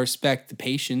the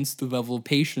patience, the level of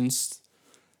patience.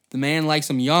 The man likes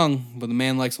him young, but the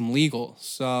man likes him legal.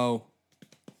 So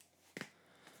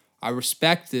I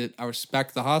respect it. I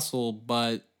respect the hustle,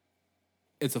 but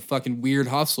it's a fucking weird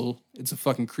hustle. It's a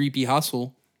fucking creepy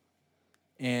hustle.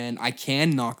 And I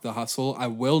can knock the hustle. I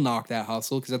will knock that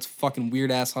hustle because that's a fucking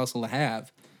weird-ass hustle to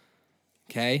have.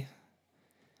 Okay?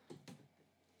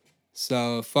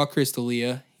 So, fuck Chris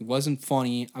D'Elia. He wasn't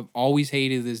funny. I've always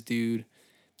hated this dude.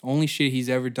 The only shit he's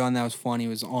ever done that was funny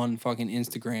was on fucking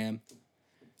Instagram.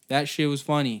 That shit was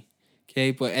funny. Okay?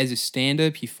 But as a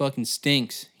stand-up, he fucking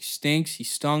stinks. He stinks. He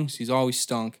stunks. He's always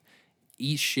stunk.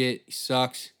 Eats shit. He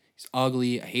sucks. He's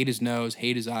ugly. I hate his nose.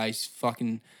 Hate his eyes. He's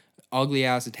fucking ugly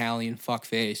ass Italian fuck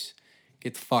face.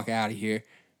 Get the fuck out of here.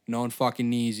 No one fucking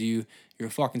needs you. You're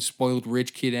a fucking spoiled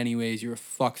rich kid anyways. You're a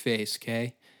fuck face,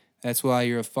 okay? That's why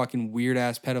you're a fucking weird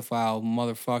ass pedophile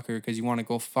motherfucker, because you want to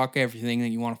go fuck everything that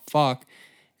you want to fuck.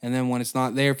 And then when it's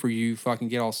not there for you, you fucking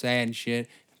get all sad and shit.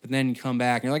 But then you come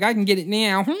back and you're like, I can get it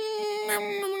now. I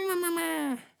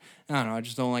don't know. I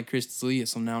just don't like Chris D'Elia,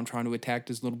 so now I'm trying to attack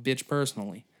this little bitch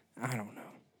personally. I don't know.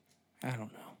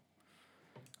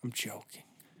 I'm joking.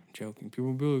 People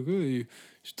will be like, hey, you're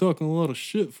talking a lot of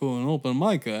shit for an open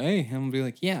mic, eh? I'm gonna be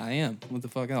like, yeah, I am. What the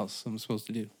fuck else am I supposed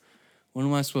to do? What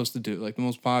am I supposed to do? Like, the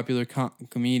most popular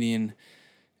comedian,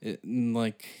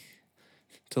 like,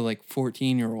 to, like,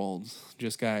 14-year-olds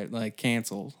just got, like,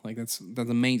 canceled. Like, that's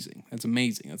amazing. That's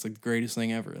amazing. That's, like, the greatest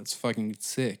thing ever. That's fucking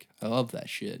sick. I love that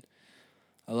shit.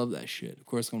 Of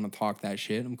course, I'm gonna talk that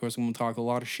shit. Of course, I'm gonna talk a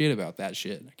lot of shit about that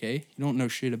shit, okay? You don't know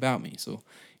shit about me, so...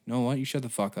 You know what? You shut the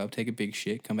fuck up. Take a big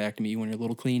shit. Come back to me when you're a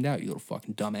little cleaned out, you little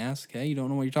fucking dumbass. Okay? You don't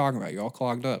know what you're talking about. You're all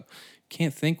clogged up. You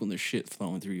can't think when there's shit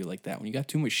flowing through you like that. When you got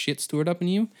too much shit stored up in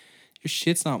you, your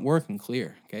shit's not working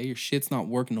clear. Okay? Your shit's not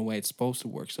working the way it's supposed to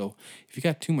work. So if you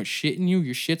got too much shit in you,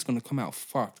 your shit's gonna come out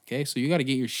fucked. Okay? So you gotta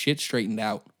get your shit straightened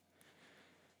out.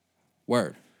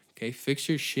 Word. Okay? Fix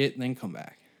your shit and then come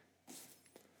back.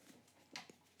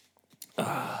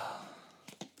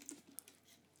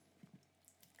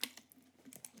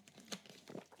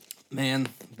 Man,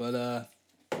 but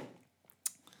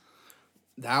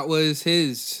That was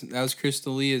his. That was Chris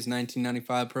D'Elia's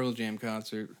 1995 Pearl Jam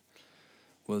concert.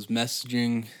 Was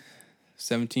messaging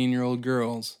 17-year-old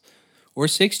girls or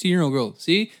 16-year-old girls.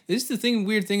 See, this is the thing.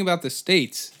 Weird thing about the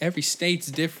states. Every state's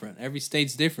different.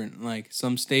 Like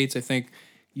some states, I think,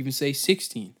 even say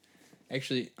 16.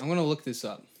 Actually, I'm gonna look this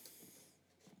up.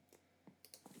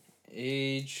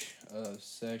 Age of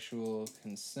sexual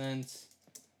consent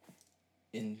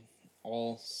in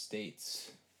all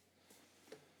states.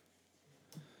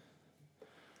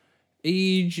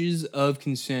 Ages of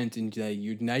consent in the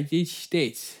United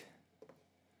States.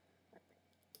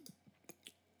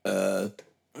 In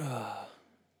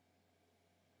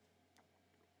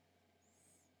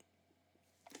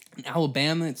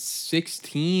Alabama, it's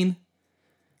 16.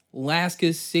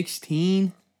 Alaska's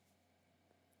 16.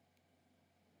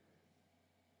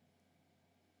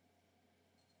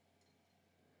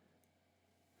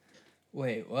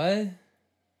 Wait, what?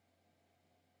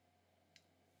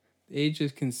 The age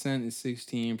of consent is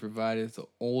 16, provided the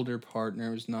older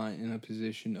partner is not in a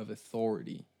position of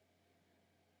authority.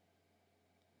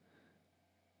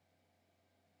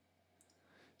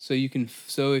 So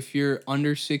if you're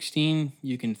under 16,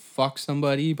 you can fuck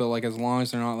somebody, but like as long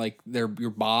as they're not like they're your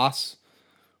boss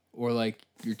or like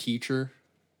your teacher.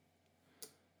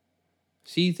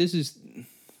 See,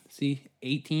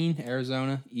 18,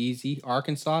 Arizona, easy.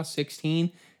 Arkansas,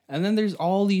 16. And then there's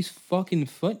all these fucking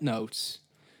footnotes.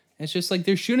 It's just like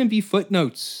there shouldn't be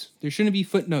footnotes. It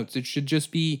should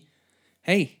just be,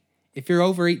 hey, if you're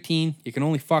over 18, you can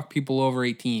only fuck people over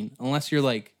 18. Unless you're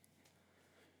like,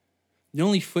 the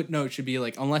only footnote should be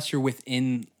like, unless you're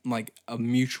within like a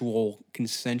mutual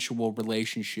consensual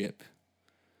relationship,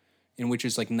 in which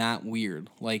is like not weird.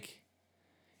 Like,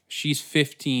 she's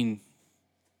 15,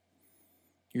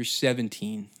 you're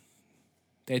 17.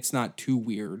 That's not too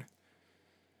weird.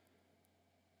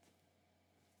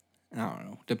 I don't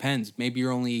know. Depends. Maybe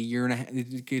you're only a year and a half.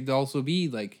 It could also be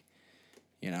like,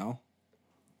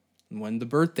 when the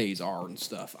birthdays are and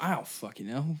stuff. I don't fucking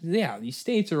know. Yeah, these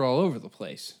states are all over the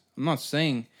place. I'm not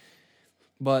saying,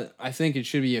 but I think it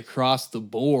should be across the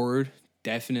board.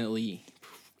 Definitely.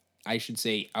 I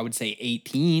would say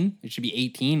 18. It should be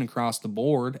 18 across the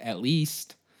board, at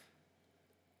least.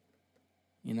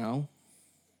 Can't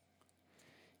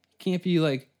be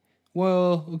like,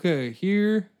 well, okay,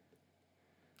 here.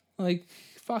 Like,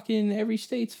 fucking every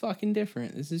state's fucking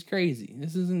different. This is crazy.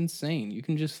 This is insane. You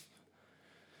can just...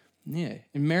 Yeah.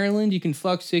 In Maryland, you can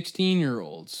fuck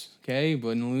 16-year-olds. Okay? But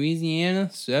in Louisiana,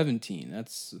 17.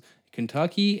 That's...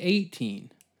 Kentucky,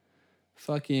 18.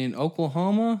 Fucking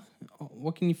Oklahoma?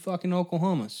 What can you fuck in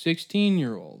Oklahoma?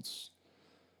 16-year-olds.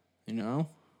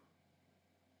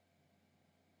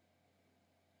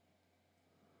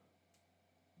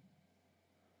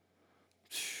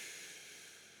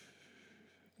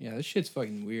 Yeah, this shit's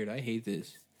fucking weird. I hate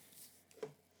this.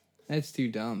 That's too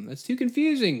dumb. That's too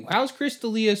confusing. How's Chris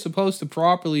D'Elia supposed to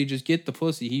properly just get the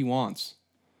pussy he wants?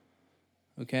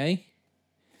 Okay?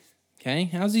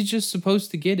 How's he just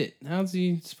supposed to get it? How's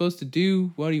he supposed to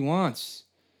do what he wants?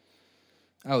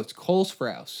 Oh, it's Cole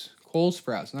Sprouse.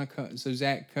 So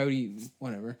Zach, Cody,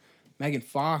 whatever. Megan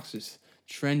Fox is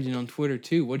trending on Twitter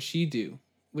too. What'd she do?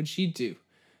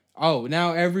 Oh,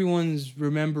 now everyone's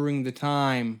remembering the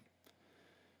time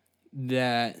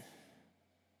that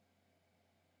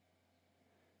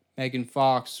Megan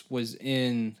Fox was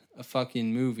in a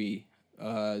fucking movie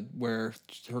where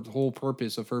the whole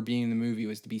purpose of her being in the movie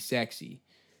was to be sexy.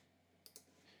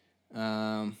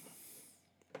 Yeah,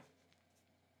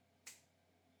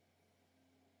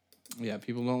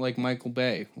 people don't like Michael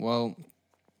Bay. Well,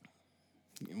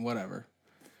 whatever.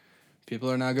 People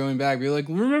are now going back. Be like,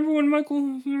 remember when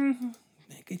Michael...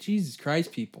 Jesus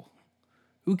Christ, people.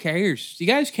 Who cares? You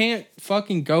guys can't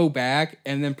fucking go back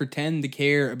and then pretend to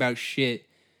care about shit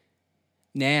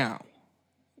now.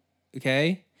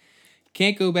 Okay?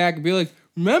 Can't go back and be like,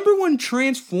 remember when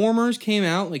Transformers came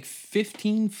out like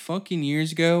 15 fucking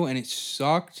years ago and it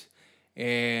sucked?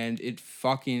 And it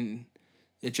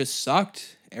just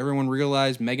sucked. Everyone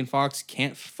realized Megan Fox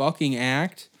can't fucking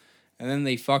act. And then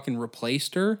they fucking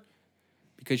replaced her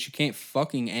because she can't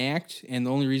fucking act. And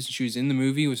the only reason she was in the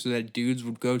movie was so that dudes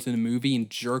would go to the movie and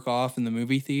jerk off in the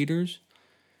movie theaters.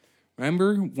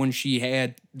 Remember when she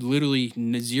had literally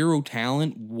zero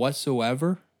talent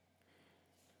whatsoever?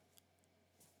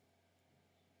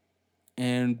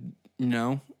 And,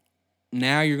 now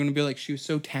you're going to be like, she was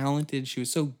so talented. She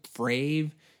was so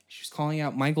brave. She was calling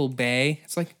out Michael Bay.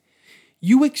 It's like,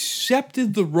 you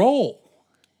accepted the role.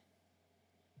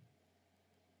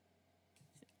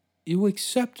 You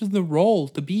accepted the role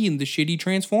to be in the shitty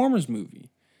Transformers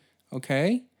movie.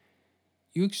 Okay?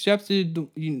 You accepted.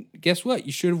 Guess what?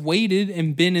 You should have waited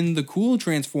and been in the cool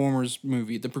Transformers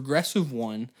movie, the progressive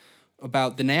one,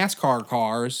 about the NASCAR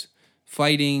cars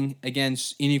fighting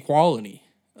against inequality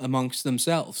amongst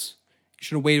themselves. You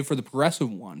should have waited for the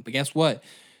progressive one. But guess what?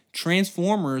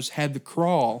 Transformers had the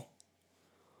crawl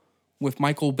with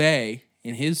Michael Bay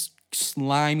and his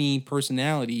slimy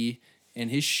personality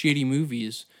and his shitty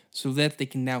movies so that they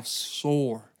can now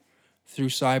soar through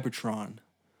Cybertron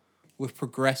with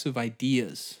progressive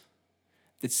ideas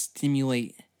that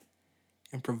stimulate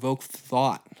and provoke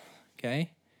thought.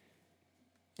 Okay?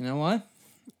 You know what?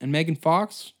 And Megan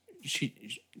Fox, if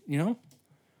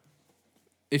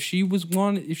she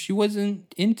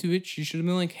wasn't into it, she should have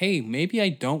been like, hey, maybe I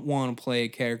don't want to play a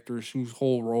character whose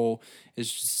whole role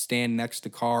is just stand next to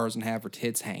cars and have her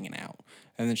tits hanging out.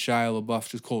 And then Shia LaBeouf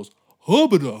just calls,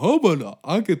 hubba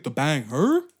I get to bang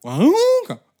her.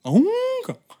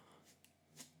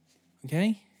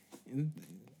 Okay?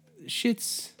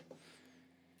 Shit's...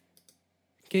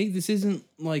 Okay, this isn't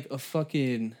like a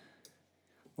fucking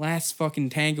Last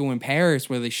fucking Tango in Paris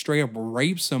where they straight up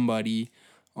rape somebody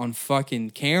on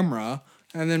fucking camera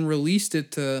and then released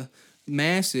it to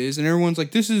masses and everyone's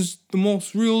like, this is the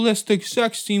most realistic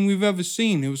sex scene we've ever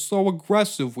seen. It was so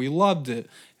aggressive. We loved it.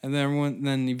 And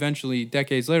then eventually,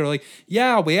 decades later, like,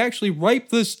 yeah, we actually raped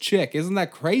this chick. Isn't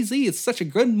that crazy? It's such a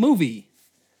good movie.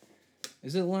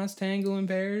 Is it Last Tango in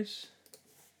Paris?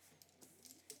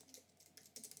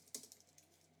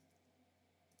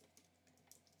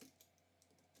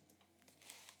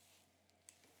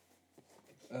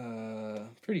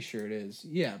 Pretty sure it is.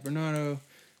 Yeah, Bernardo.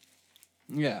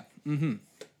 Yeah,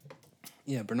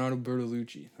 Yeah, Bernardo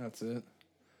Bertolucci. That's it.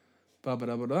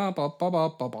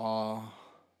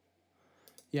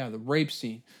 Yeah, the rape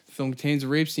scene. The film contains a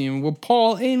rape scene where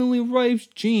Paul anally rapes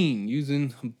Jean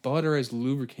using butter as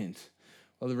lubricant.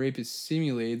 While the rape is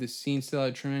simulated, the scene still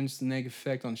had a tremendous negative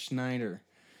effect on Schneider.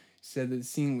 He said that the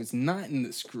scene was not in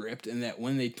the script and that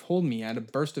when they told me, I had a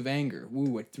burst of anger.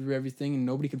 Woo, I threw everything and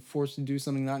nobody could force to do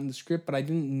something not in the script, but I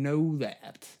didn't know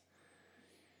that.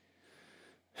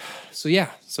 So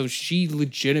yeah, so she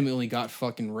legitimately got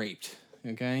fucking raped,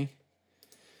 okay?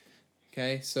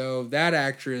 Okay, so that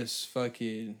actress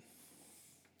fucking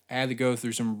had to go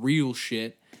through some real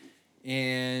shit,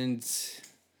 and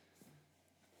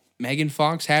Megan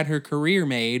Fox had her career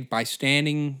made by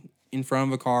standing in front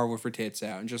of a car with her tits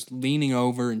out and just leaning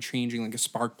over and changing like a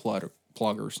spark plug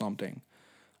or something.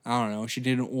 I don't know. She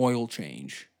did an oil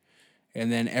change. And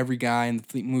then every guy in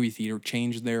the movie theater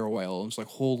changed their oil. It was like,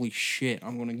 holy shit,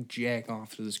 I'm going to jack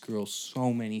off to this girl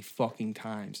so many fucking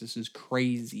times. This is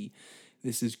crazy.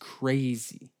 This is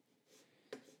crazy.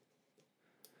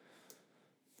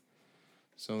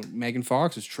 So Megan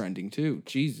Fox is trending too.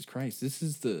 Jesus Christ. This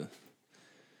is the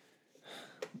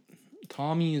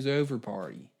Tommy is over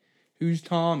party. Who's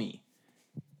Tommy?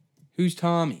 Who's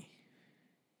Tommy?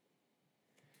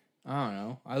 I don't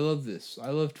know. I love this.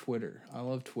 I love Twitter.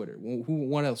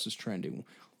 What else is trending?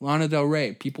 Lana Del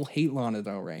Rey. People hate Lana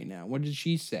Del Rey now. What did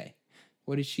she say?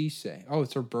 Oh,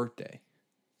 it's her birthday.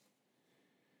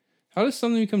 How does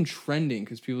something become trending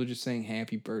because people are just saying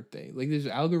happy birthday? Like, this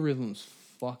algorithm's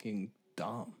fucking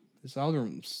dumb. This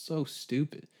algorithm's so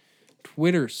stupid.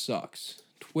 Twitter sucks.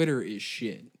 Twitter is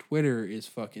shit. Twitter is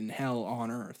fucking hell on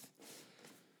earth.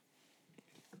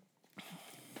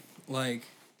 Like...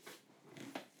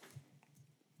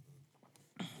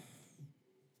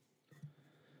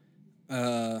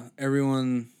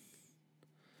 everyone,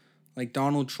 like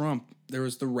Donald Trump, there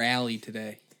was the rally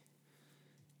today.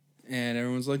 And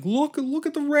everyone's like, look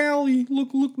at the rally. Look,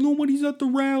 nobody's at the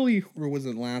rally. Or was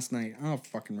it last night? I don't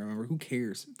fucking remember. Who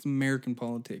cares? It's American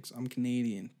politics. I'm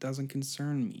Canadian. Doesn't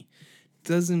concern me.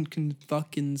 Doesn't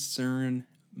fucking concern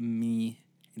me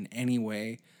in any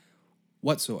way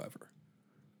whatsoever.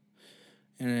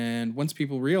 And once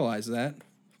people realize that,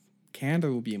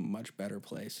 Canada will be a much better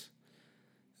place.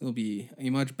 It'll be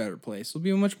a much better place. It'll be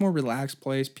a much more relaxed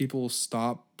place. People will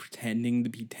stop pretending to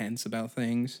be tense about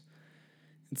things.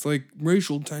 It's like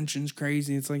racial tension's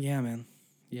crazy. It's like, yeah, man.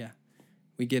 Yeah.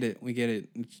 We get it.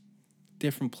 It's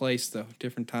different place, though.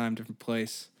 Different time, different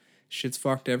place. Shit's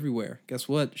fucked everywhere. Guess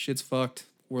what? Shit's fucked.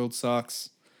 World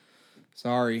sucks.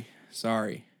 Sorry.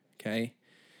 Okay?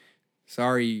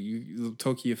 Sorry, it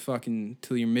took you fucking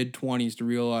till your mid-20s to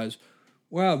realize,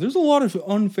 wow, there's a lot of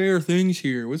unfair things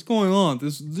here. What's going on?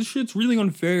 This shit's really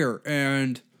unfair.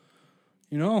 And,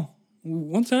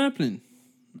 what's happening?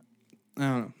 I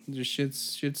don't know. Just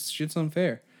shit's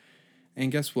unfair.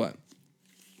 And guess what?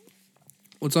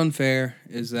 What's unfair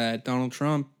is that Donald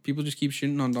Trump, people just keep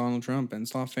shitting on Donald Trump, and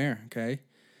it's not fair, okay?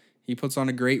 He puts on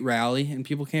a great rally, and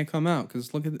people can't come out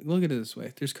because look at it this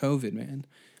way. There's COVID, man.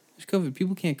 There's COVID.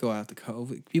 People can't go out to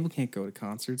COVID. People can't go to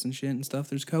concerts and shit and stuff.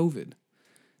 There's COVID.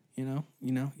 You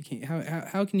can't.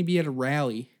 How can you be at a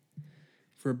rally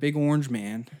for a big orange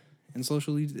man and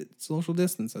social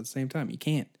distance at the same time? You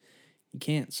can't.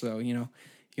 So he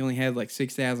only had like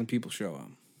 6,000 people show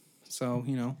up. So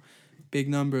big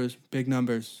numbers.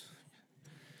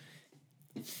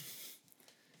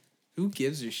 Who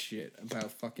gives a shit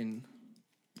about fucking...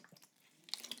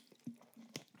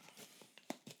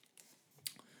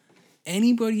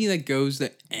 Anybody that goes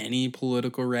to any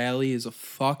political rally is a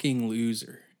fucking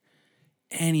loser.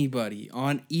 Anybody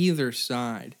on either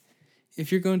side. If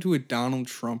you're going to a Donald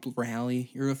Trump rally,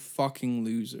 you're a fucking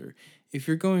loser. If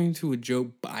you're going to a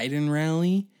Joe Biden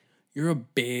rally, you're a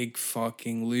big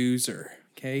fucking loser.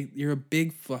 Okay? You're a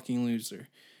big fucking loser.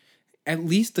 At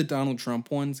least the Donald Trump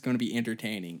one's going to be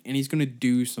entertaining. And he's going to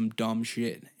do some dumb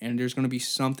shit. And there's going to be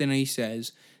something that he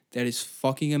says that is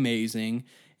fucking amazing.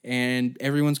 And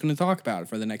everyone's going to talk about it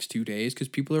for the next 2 days. Because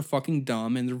people are fucking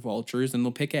dumb and they're vultures. And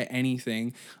they'll pick at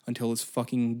anything until it's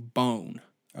fucking bone.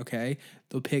 Okay?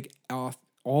 They'll pick off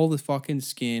all the fucking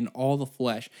skin, all the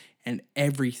flesh, and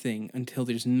everything until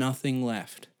there's nothing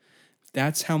left.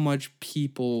 That's how much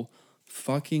people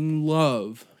fucking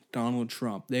love Donald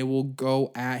Trump. They will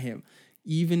go at him.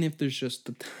 Even if there's just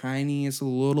the tiniest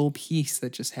little piece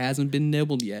that just hasn't been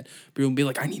nibbled yet. People will be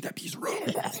like, I need that piece.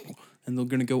 And they're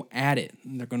going to go at it.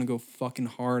 And they're going to go fucking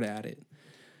hard at it.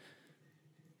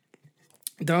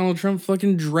 Donald Trump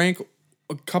fucking drank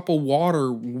a cup of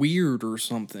water weird or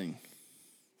something.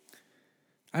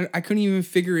 I couldn't even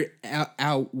figure it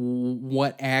out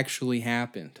what actually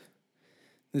happened.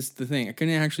 This is the thing. I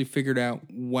couldn't actually figure out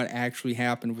what actually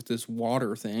happened with this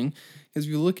water thing. Because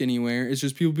if you look anywhere, it's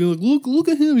just people be like, look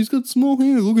at him. He's got small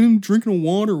hands. Look at him drinking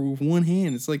water with one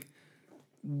hand. It's like,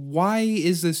 why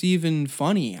is this even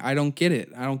funny? I don't get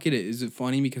it. Is it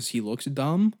funny because he looks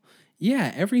dumb?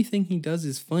 Yeah, everything he does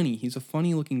is funny. He's a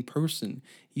funny looking person.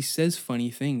 He says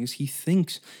funny things. He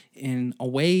thinks in a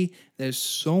way that is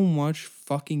so much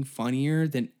fucking funnier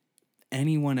than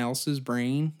anyone else's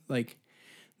brain. Like,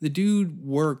 the dude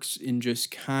works in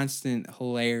just constant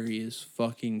hilarious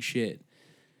fucking shit.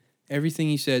 Everything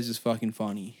he says is fucking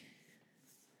funny.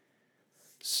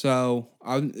 So,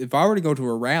 if I were to go to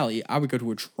a rally, I would go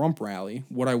to a Trump rally.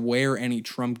 Would I wear any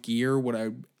Trump gear? Would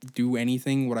I do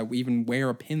anything? Would I even wear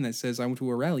a pin that says I went to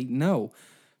a rally? No.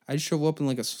 I'd show up in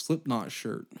like a Slipknot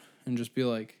shirt and just be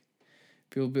like,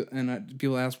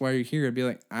 people ask why you're here. I'd be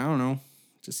like, I don't know.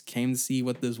 Just came to see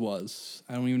what this was.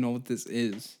 I don't even know what this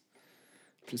is.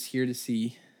 Just here to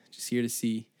see.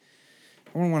 I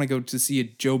wouldn't want to go to see a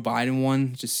Joe Biden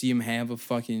one. Just see him have a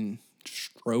fucking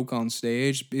stroke on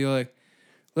stage. Be like,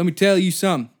 let me tell you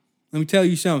something.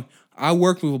 I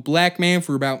worked with a black man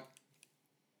for about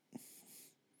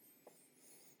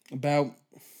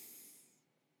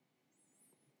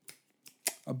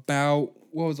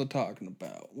what was I talking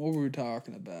about? What were we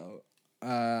talking about?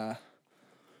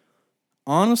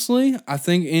 Honestly, I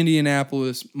think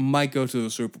Indianapolis might go to the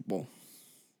Super Bowl.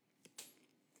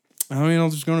 I don't even know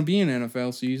if there's going to be an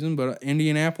NFL season, but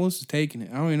Indianapolis is taking it.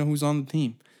 I don't even know who's on the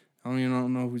team.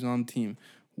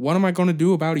 What am I going to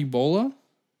do about Ebola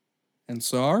and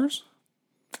SARS?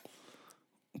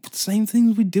 The same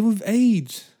things we did with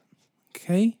AIDS.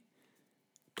 Okay?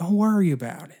 Don't worry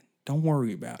about it.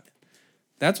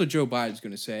 That's what Joe Biden's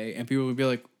going to say. And people will be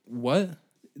like, what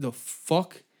the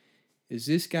fuck is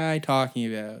this guy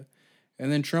talking about?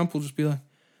 And then Trump will just be like,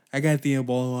 I got the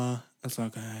Ebola. That's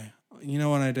okay. You know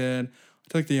what I did? I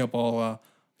took the Ebola,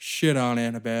 shit on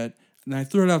it a bit, and I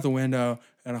threw it out the window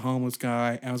at a homeless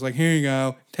guy. And I was like, here you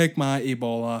go. Take my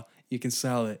Ebola. You can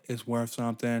sell it. It's worth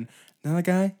something. Now that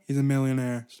guy, he's a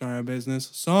millionaire. Started a business.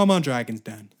 Saw him on Dragon's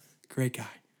Den. Great guy.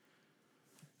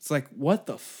 It's like, what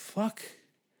the fuck?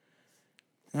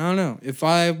 I don't know. If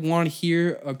I want to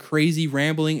hear a crazy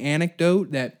rambling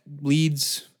anecdote that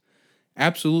leads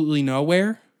absolutely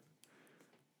nowhere,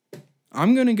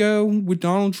 I'm going to go with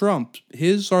Donald Trump.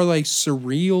 His are like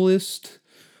surrealist,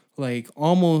 like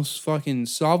almost fucking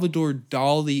Salvador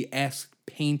Dali-esque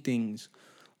paintings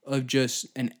of just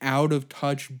an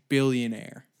out-of-touch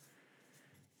billionaire.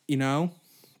 You know?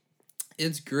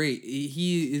 It's great.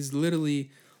 He is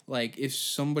literally like if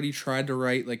somebody tried to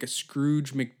write like a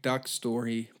Scrooge McDuck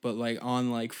story, but like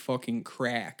on like fucking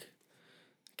crack.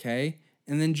 Okay?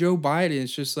 And then Joe Biden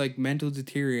is just like mental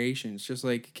deterioration. It's just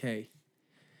like, okay,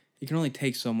 you can only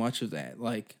take so much of that.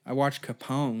 Like, I watched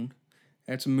Capone.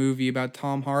 That's a movie about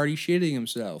Tom Hardy shitting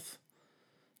himself.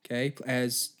 Okay?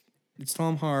 As it's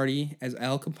Tom Hardy as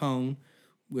Al Capone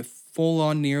with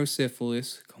full-on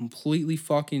neurosyphilis, completely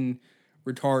fucking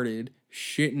retarded,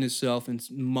 shitting himself and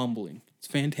mumbling. It's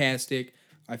fantastic.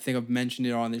 I think I've mentioned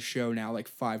it on this show now like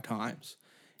 5 times.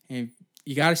 And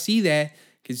you got to see that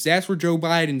because that's where Joe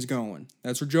Biden's going.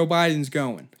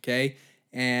 Okay?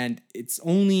 And it's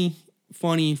only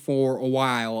funny for a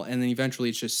while, and then eventually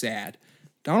it's just sad.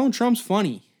 Donald Trump's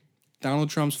funny.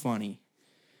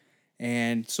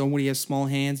 And somebody has small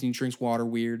hands and he drinks water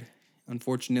weird.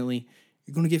 Unfortunately,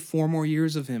 you're going to get 4 more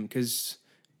years of him because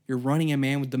you're running a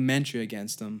man with dementia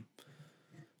against him.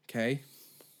 Okay?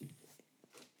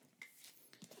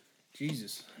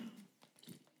 Jesus.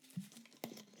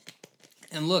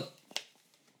 And look.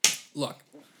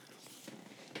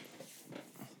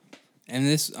 And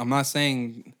this, I'm not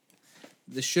saying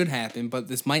this should happen, but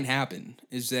this might happen,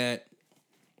 is that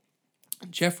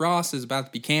Jeff Ross is about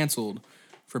to be canceled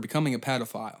for becoming a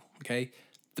pedophile, okay?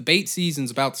 Debate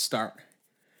season's about to start.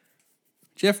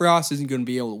 Jeff Ross isn't going to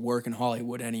be able to work in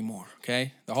Hollywood anymore,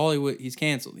 okay? He's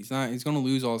canceled. He's going to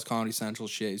lose all his Comedy Central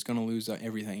shit. He's going to lose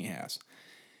everything he has.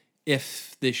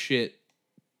 If this shit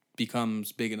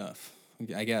becomes big enough,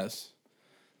 I guess.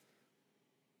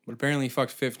 But apparently he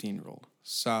fucked a 15-year-old.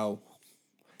 So,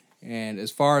 and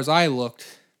as far as I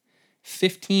looked,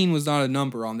 15 was not a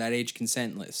number on that age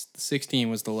consent list. 16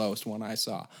 was the lowest one I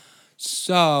saw.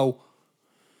 So,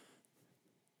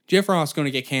 Jeff Ross is going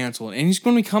to get canceled, and he's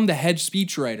going to become the head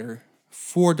speechwriter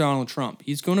for Donald Trump.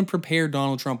 He's going to prepare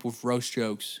Donald Trump with roast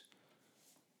jokes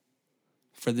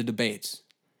for the debates.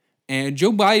 And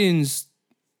Joe Biden's,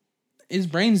 his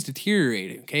brain's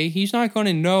deteriorating, okay? He's not going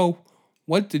to know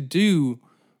what to do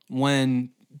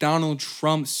when Donald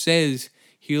Trump says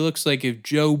he looks like if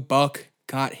Joe Buck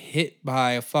got hit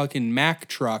by a fucking Mack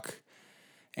truck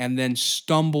and then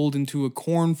stumbled into a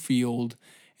cornfield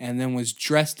and then was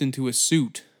dressed into a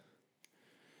suit.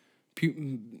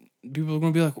 People are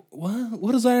going to be like, what?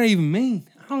 What does that even mean?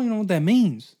 I don't even know what that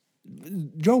means.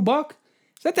 Joe Buck?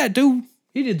 Is that dude?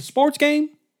 He did the sports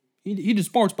game? He did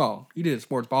sports ball. He did a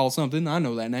sports ball or something. I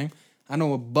know that name. I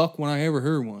know a buck when I ever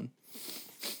heard one.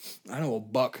 I know a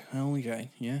buck. Oh,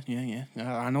 okay. Yeah.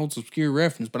 I know it's an obscure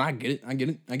reference, but I get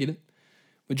it.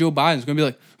 But Joe Biden's going to be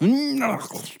like,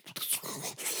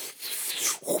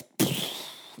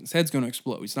 his head's going to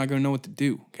explode. He's not going to know what to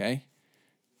do, okay?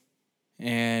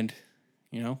 And,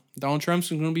 Donald Trump's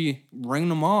going to be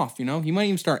ringing him off, He might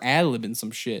even start ad-libbing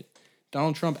some shit.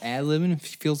 Donald Trump ad-libbing if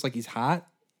he feels like he's hot.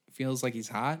 He's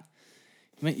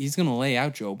going to lay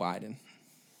out Joe Biden,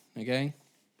 okay?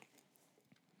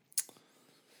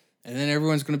 And then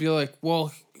everyone's going to be like,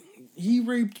 well, he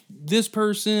raped this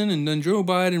person, and then Joe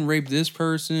Biden raped this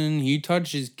person. He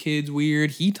touches kids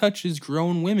weird. He touches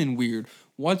grown women weird.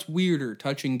 What's weirder?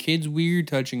 Touching kids weird?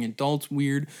 Touching adults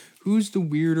weird? Who's the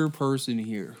weirder person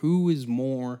here? Who is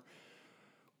more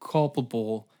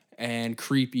culpable and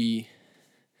creepy?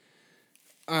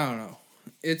 I don't know.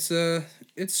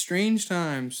 It's strange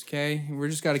times, okay? We're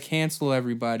just got to cancel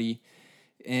everybody.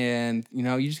 And, you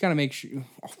just got to make sure.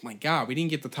 Oh, my God. We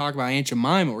didn't get to talk about Aunt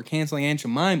Jemima. We're canceling Aunt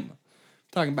Jemima.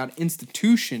 We're talking about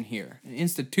institution here. An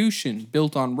institution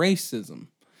built on racism.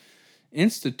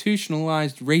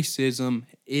 Institutionalized racism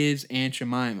is Aunt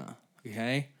Jemima.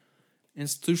 Okay?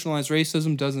 Institutionalized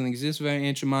racism doesn't exist without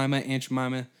Aunt Jemima. Aunt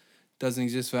Jemima doesn't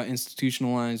exist without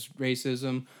institutionalized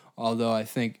racism. Although I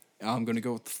think I'm going to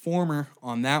go with the former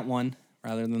on that one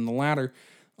rather than the latter.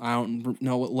 I don't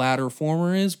know what latter or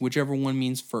former is. Whichever one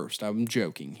means first. I'm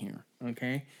joking here.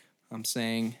 Okay? I'm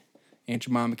saying Aunt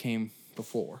Jemima came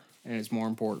before. And it's more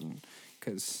important.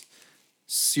 Because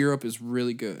syrup is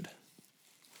really good.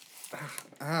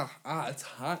 It's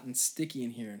hot and sticky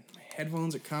in here. My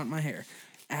headphones are caught in my hair.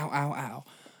 Ow.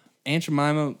 Aunt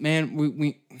Jemima, man,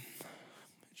 we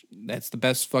that's the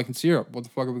best fucking syrup. What the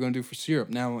fuck are we gonna do for syrup?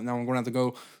 Now we're gonna have to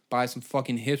go buy some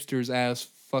fucking hipsters ass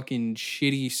fucking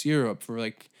shitty syrup for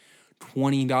like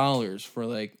 $20 for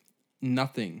like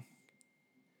nothing.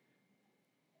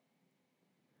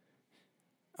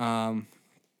 What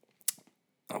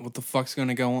the fuck's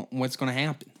gonna go on? What's gonna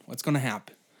happen?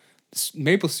 This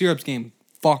maple syrup's game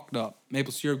fucked up.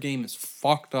 Maple syrup game is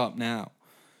fucked up now.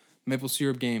 Maple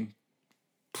syrup game,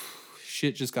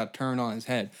 shit just got turned on his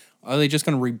head. Are they just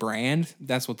gonna rebrand?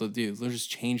 That's what they'll do. They'll just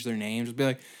change their names. They'll be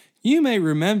like, you may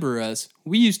remember us.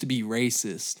 We used to be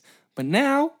racist, but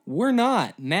now we're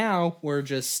not. Now we're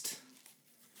just,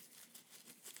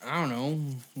 I don't know.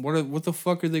 What the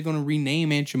fuck are they gonna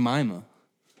rename Aunt Jemima?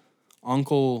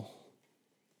 Uncle.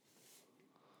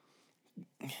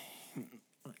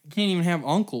 Can't even have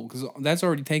Uncle because that's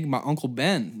already taken by Uncle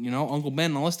Ben. Uncle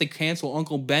Ben, unless they cancel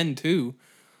Uncle Ben too,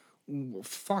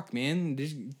 fuck, man.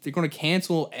 They're going to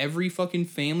cancel every fucking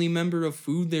family member of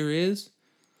food there is?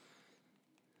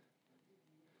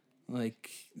 Like,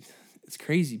 it's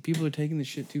crazy. People are taking this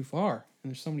shit too far.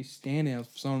 And there's somebody standing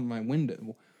outside my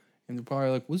window. And they're probably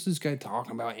like, what's this guy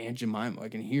talking about Aunt Jemima? I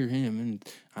can hear him, and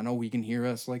I know he can hear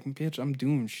us. Like, bitch, I'm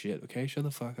doing shit, okay? Shut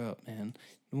the fuck up, man.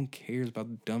 No one cares about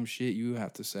the dumb shit you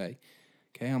have to say.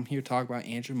 Okay, I'm here to talk about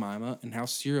Aunt Jemima and how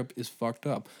syrup is fucked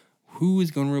up. Who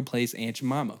is going to replace Aunt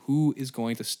Jemima? Who is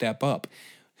going to step up?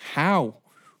 How?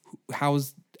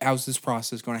 How's this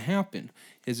process going to happen?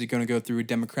 Is it going to go through a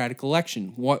democratic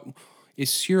election? What is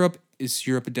syrup? Is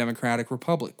syrup a democratic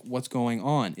republic? What's going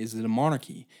on? Is it a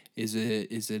monarchy? Is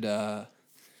it a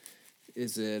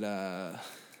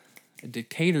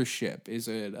dictatorship? Is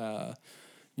it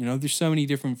there's so many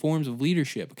different forms of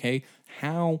leadership, okay?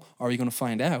 How are we going to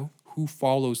find out who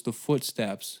follows the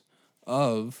footsteps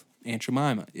of Aunt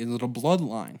Jemima? Is it a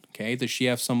bloodline, okay? Does she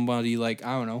have somebody like,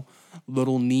 I don't know,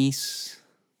 little niece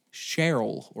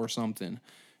Cheryl or something?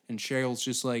 And Cheryl's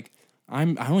just like, I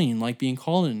don't even like being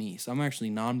called a niece. I'm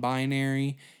actually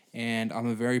non-binary, and I'm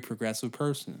a very progressive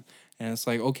person. And it's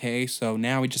like, okay, so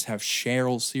now we just have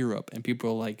Cheryl syrup, and people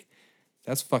are like,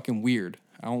 that's fucking weird.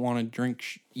 I don't want to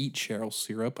eat Cheryl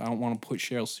syrup. I don't want to put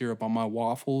Cheryl syrup on my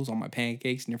waffles, on my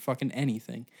pancakes, and your fucking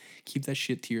anything. Keep that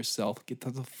shit to yourself. Get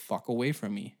that the fuck away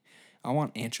from me. I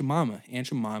want Aunt Jemima. Aunt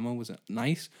Jemima was a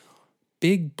nice,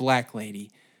 big black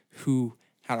lady who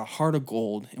had a heart of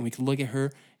gold, and we could look at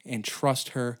her and trust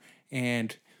her,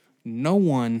 and no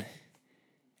one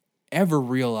ever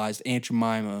realized Aunt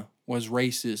Jemima was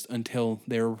racist until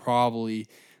they were probably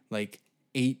like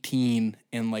 18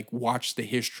 and like watched the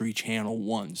History Channel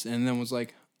once and then was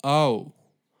like, oh,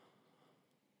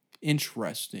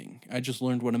 interesting. I just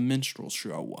learned what a minstrel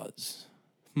show was.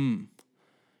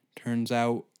 Turns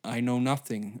out I know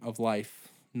nothing of life.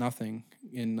 Nothing.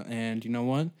 And you know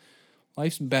what?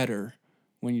 Life's better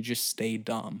when you just stay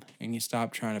dumb and you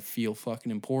stop trying to feel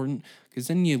fucking important, because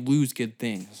then you lose good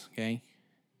things, okay?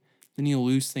 Then you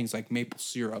lose things like maple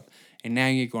syrup, and now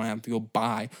you're going to have to go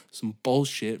buy some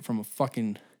bullshit from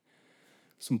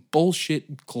some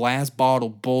bullshit glass bottle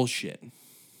bullshit.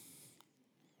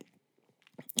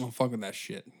 I'll fuck with that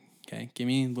shit, okay? Give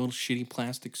me a little shitty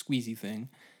plastic squeezy thing.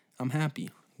 I'm happy.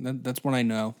 That's what I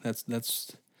know. That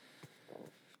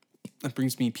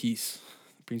brings me peace.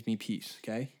 It brings me peace,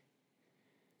 okay?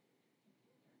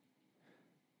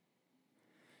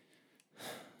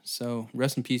 So,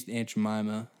 rest in peace to Aunt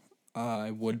Jemima.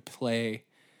 I would play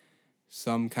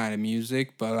some kind of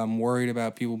music, but I'm worried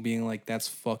about people being like, that's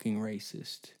fucking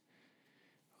racist.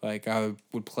 Like, I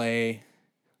would play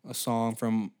a song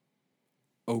from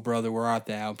Oh Brother, Where Art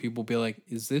Thou? People be like,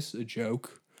 is this a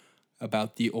joke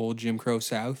about the old Jim Crow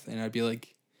South? And I'd be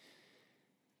like,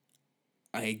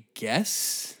 I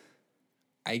guess.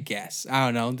 I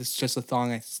don't know. This is just a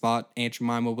song I thought Aunt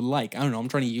Jemima would like. I don't know. I'm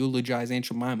trying to eulogize Aunt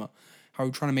Jemima. How are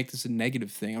we trying to make this a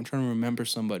negative thing? I'm trying to remember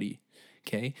somebody,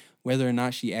 okay? Whether or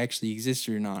not she actually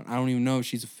existed or not. I don't even know if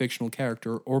she's a fictional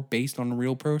character or based on a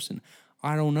real person.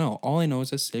 I don't know. All I know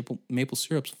is that maple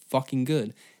syrup's fucking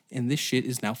good. And this shit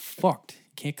is now fucked.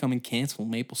 You can't come and cancel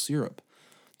maple syrup.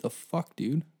 The fuck,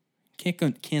 dude? You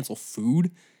can't cancel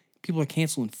food? People are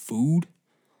canceling food?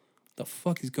 The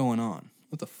fuck is going on?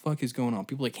 What the fuck is going on?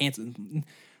 People are canceling.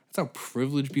 That's how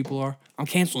privileged people are. I'm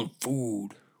canceling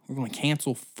food. We're going to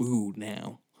cancel food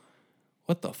now.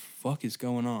 What the fuck is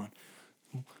going on?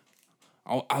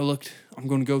 I'm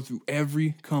going to go through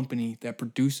every company that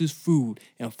produces food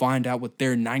and find out what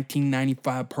their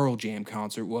 1995 Pearl Jam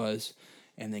concert was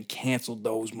and then cancel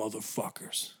those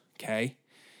motherfuckers. Okay?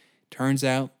 Turns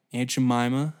out Aunt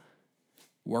Jemima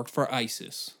worked for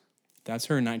ISIS. That's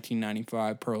her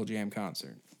 1995 Pearl Jam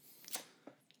concert.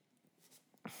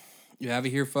 You have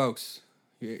it here, folks.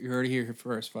 You heard it here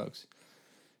first, folks.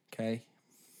 Okay?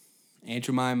 Aunt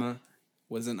Jemima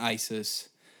was in ISIS,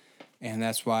 and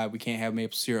that's why we can't have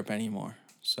maple syrup anymore.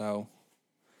 So,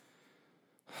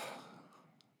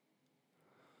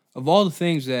 of all the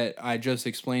things that I just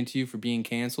explained to you for being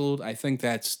canceled, I think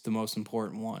that's the most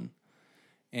important one.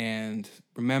 And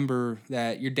remember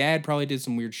that your dad probably did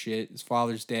some weird shit. It's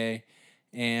Father's Day.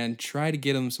 And try to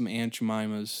get him some Aunt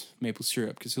Jemima's maple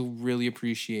syrup because he'll really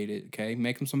appreciate it, okay?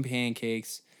 Make him some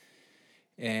pancakes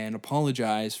and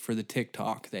apologize for the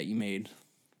TikTok that you made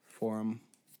for him,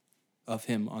 of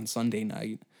him on Sunday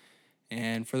night.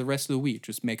 And for the rest of the week,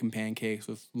 just make him pancakes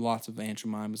with lots of Aunt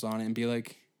Jemima's on it and be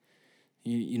like,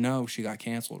 you know she got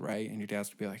canceled, right? And your dad's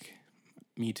to be like,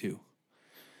 me too.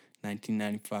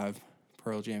 1995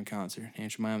 Pearl Jam concert.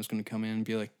 Aunt Jemima's going to come in and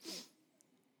be like,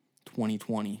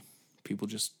 2020. People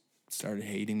just started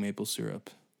hating maple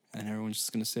syrup, And everyone's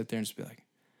just going to sit there and just be like,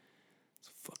 it's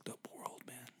a fucked up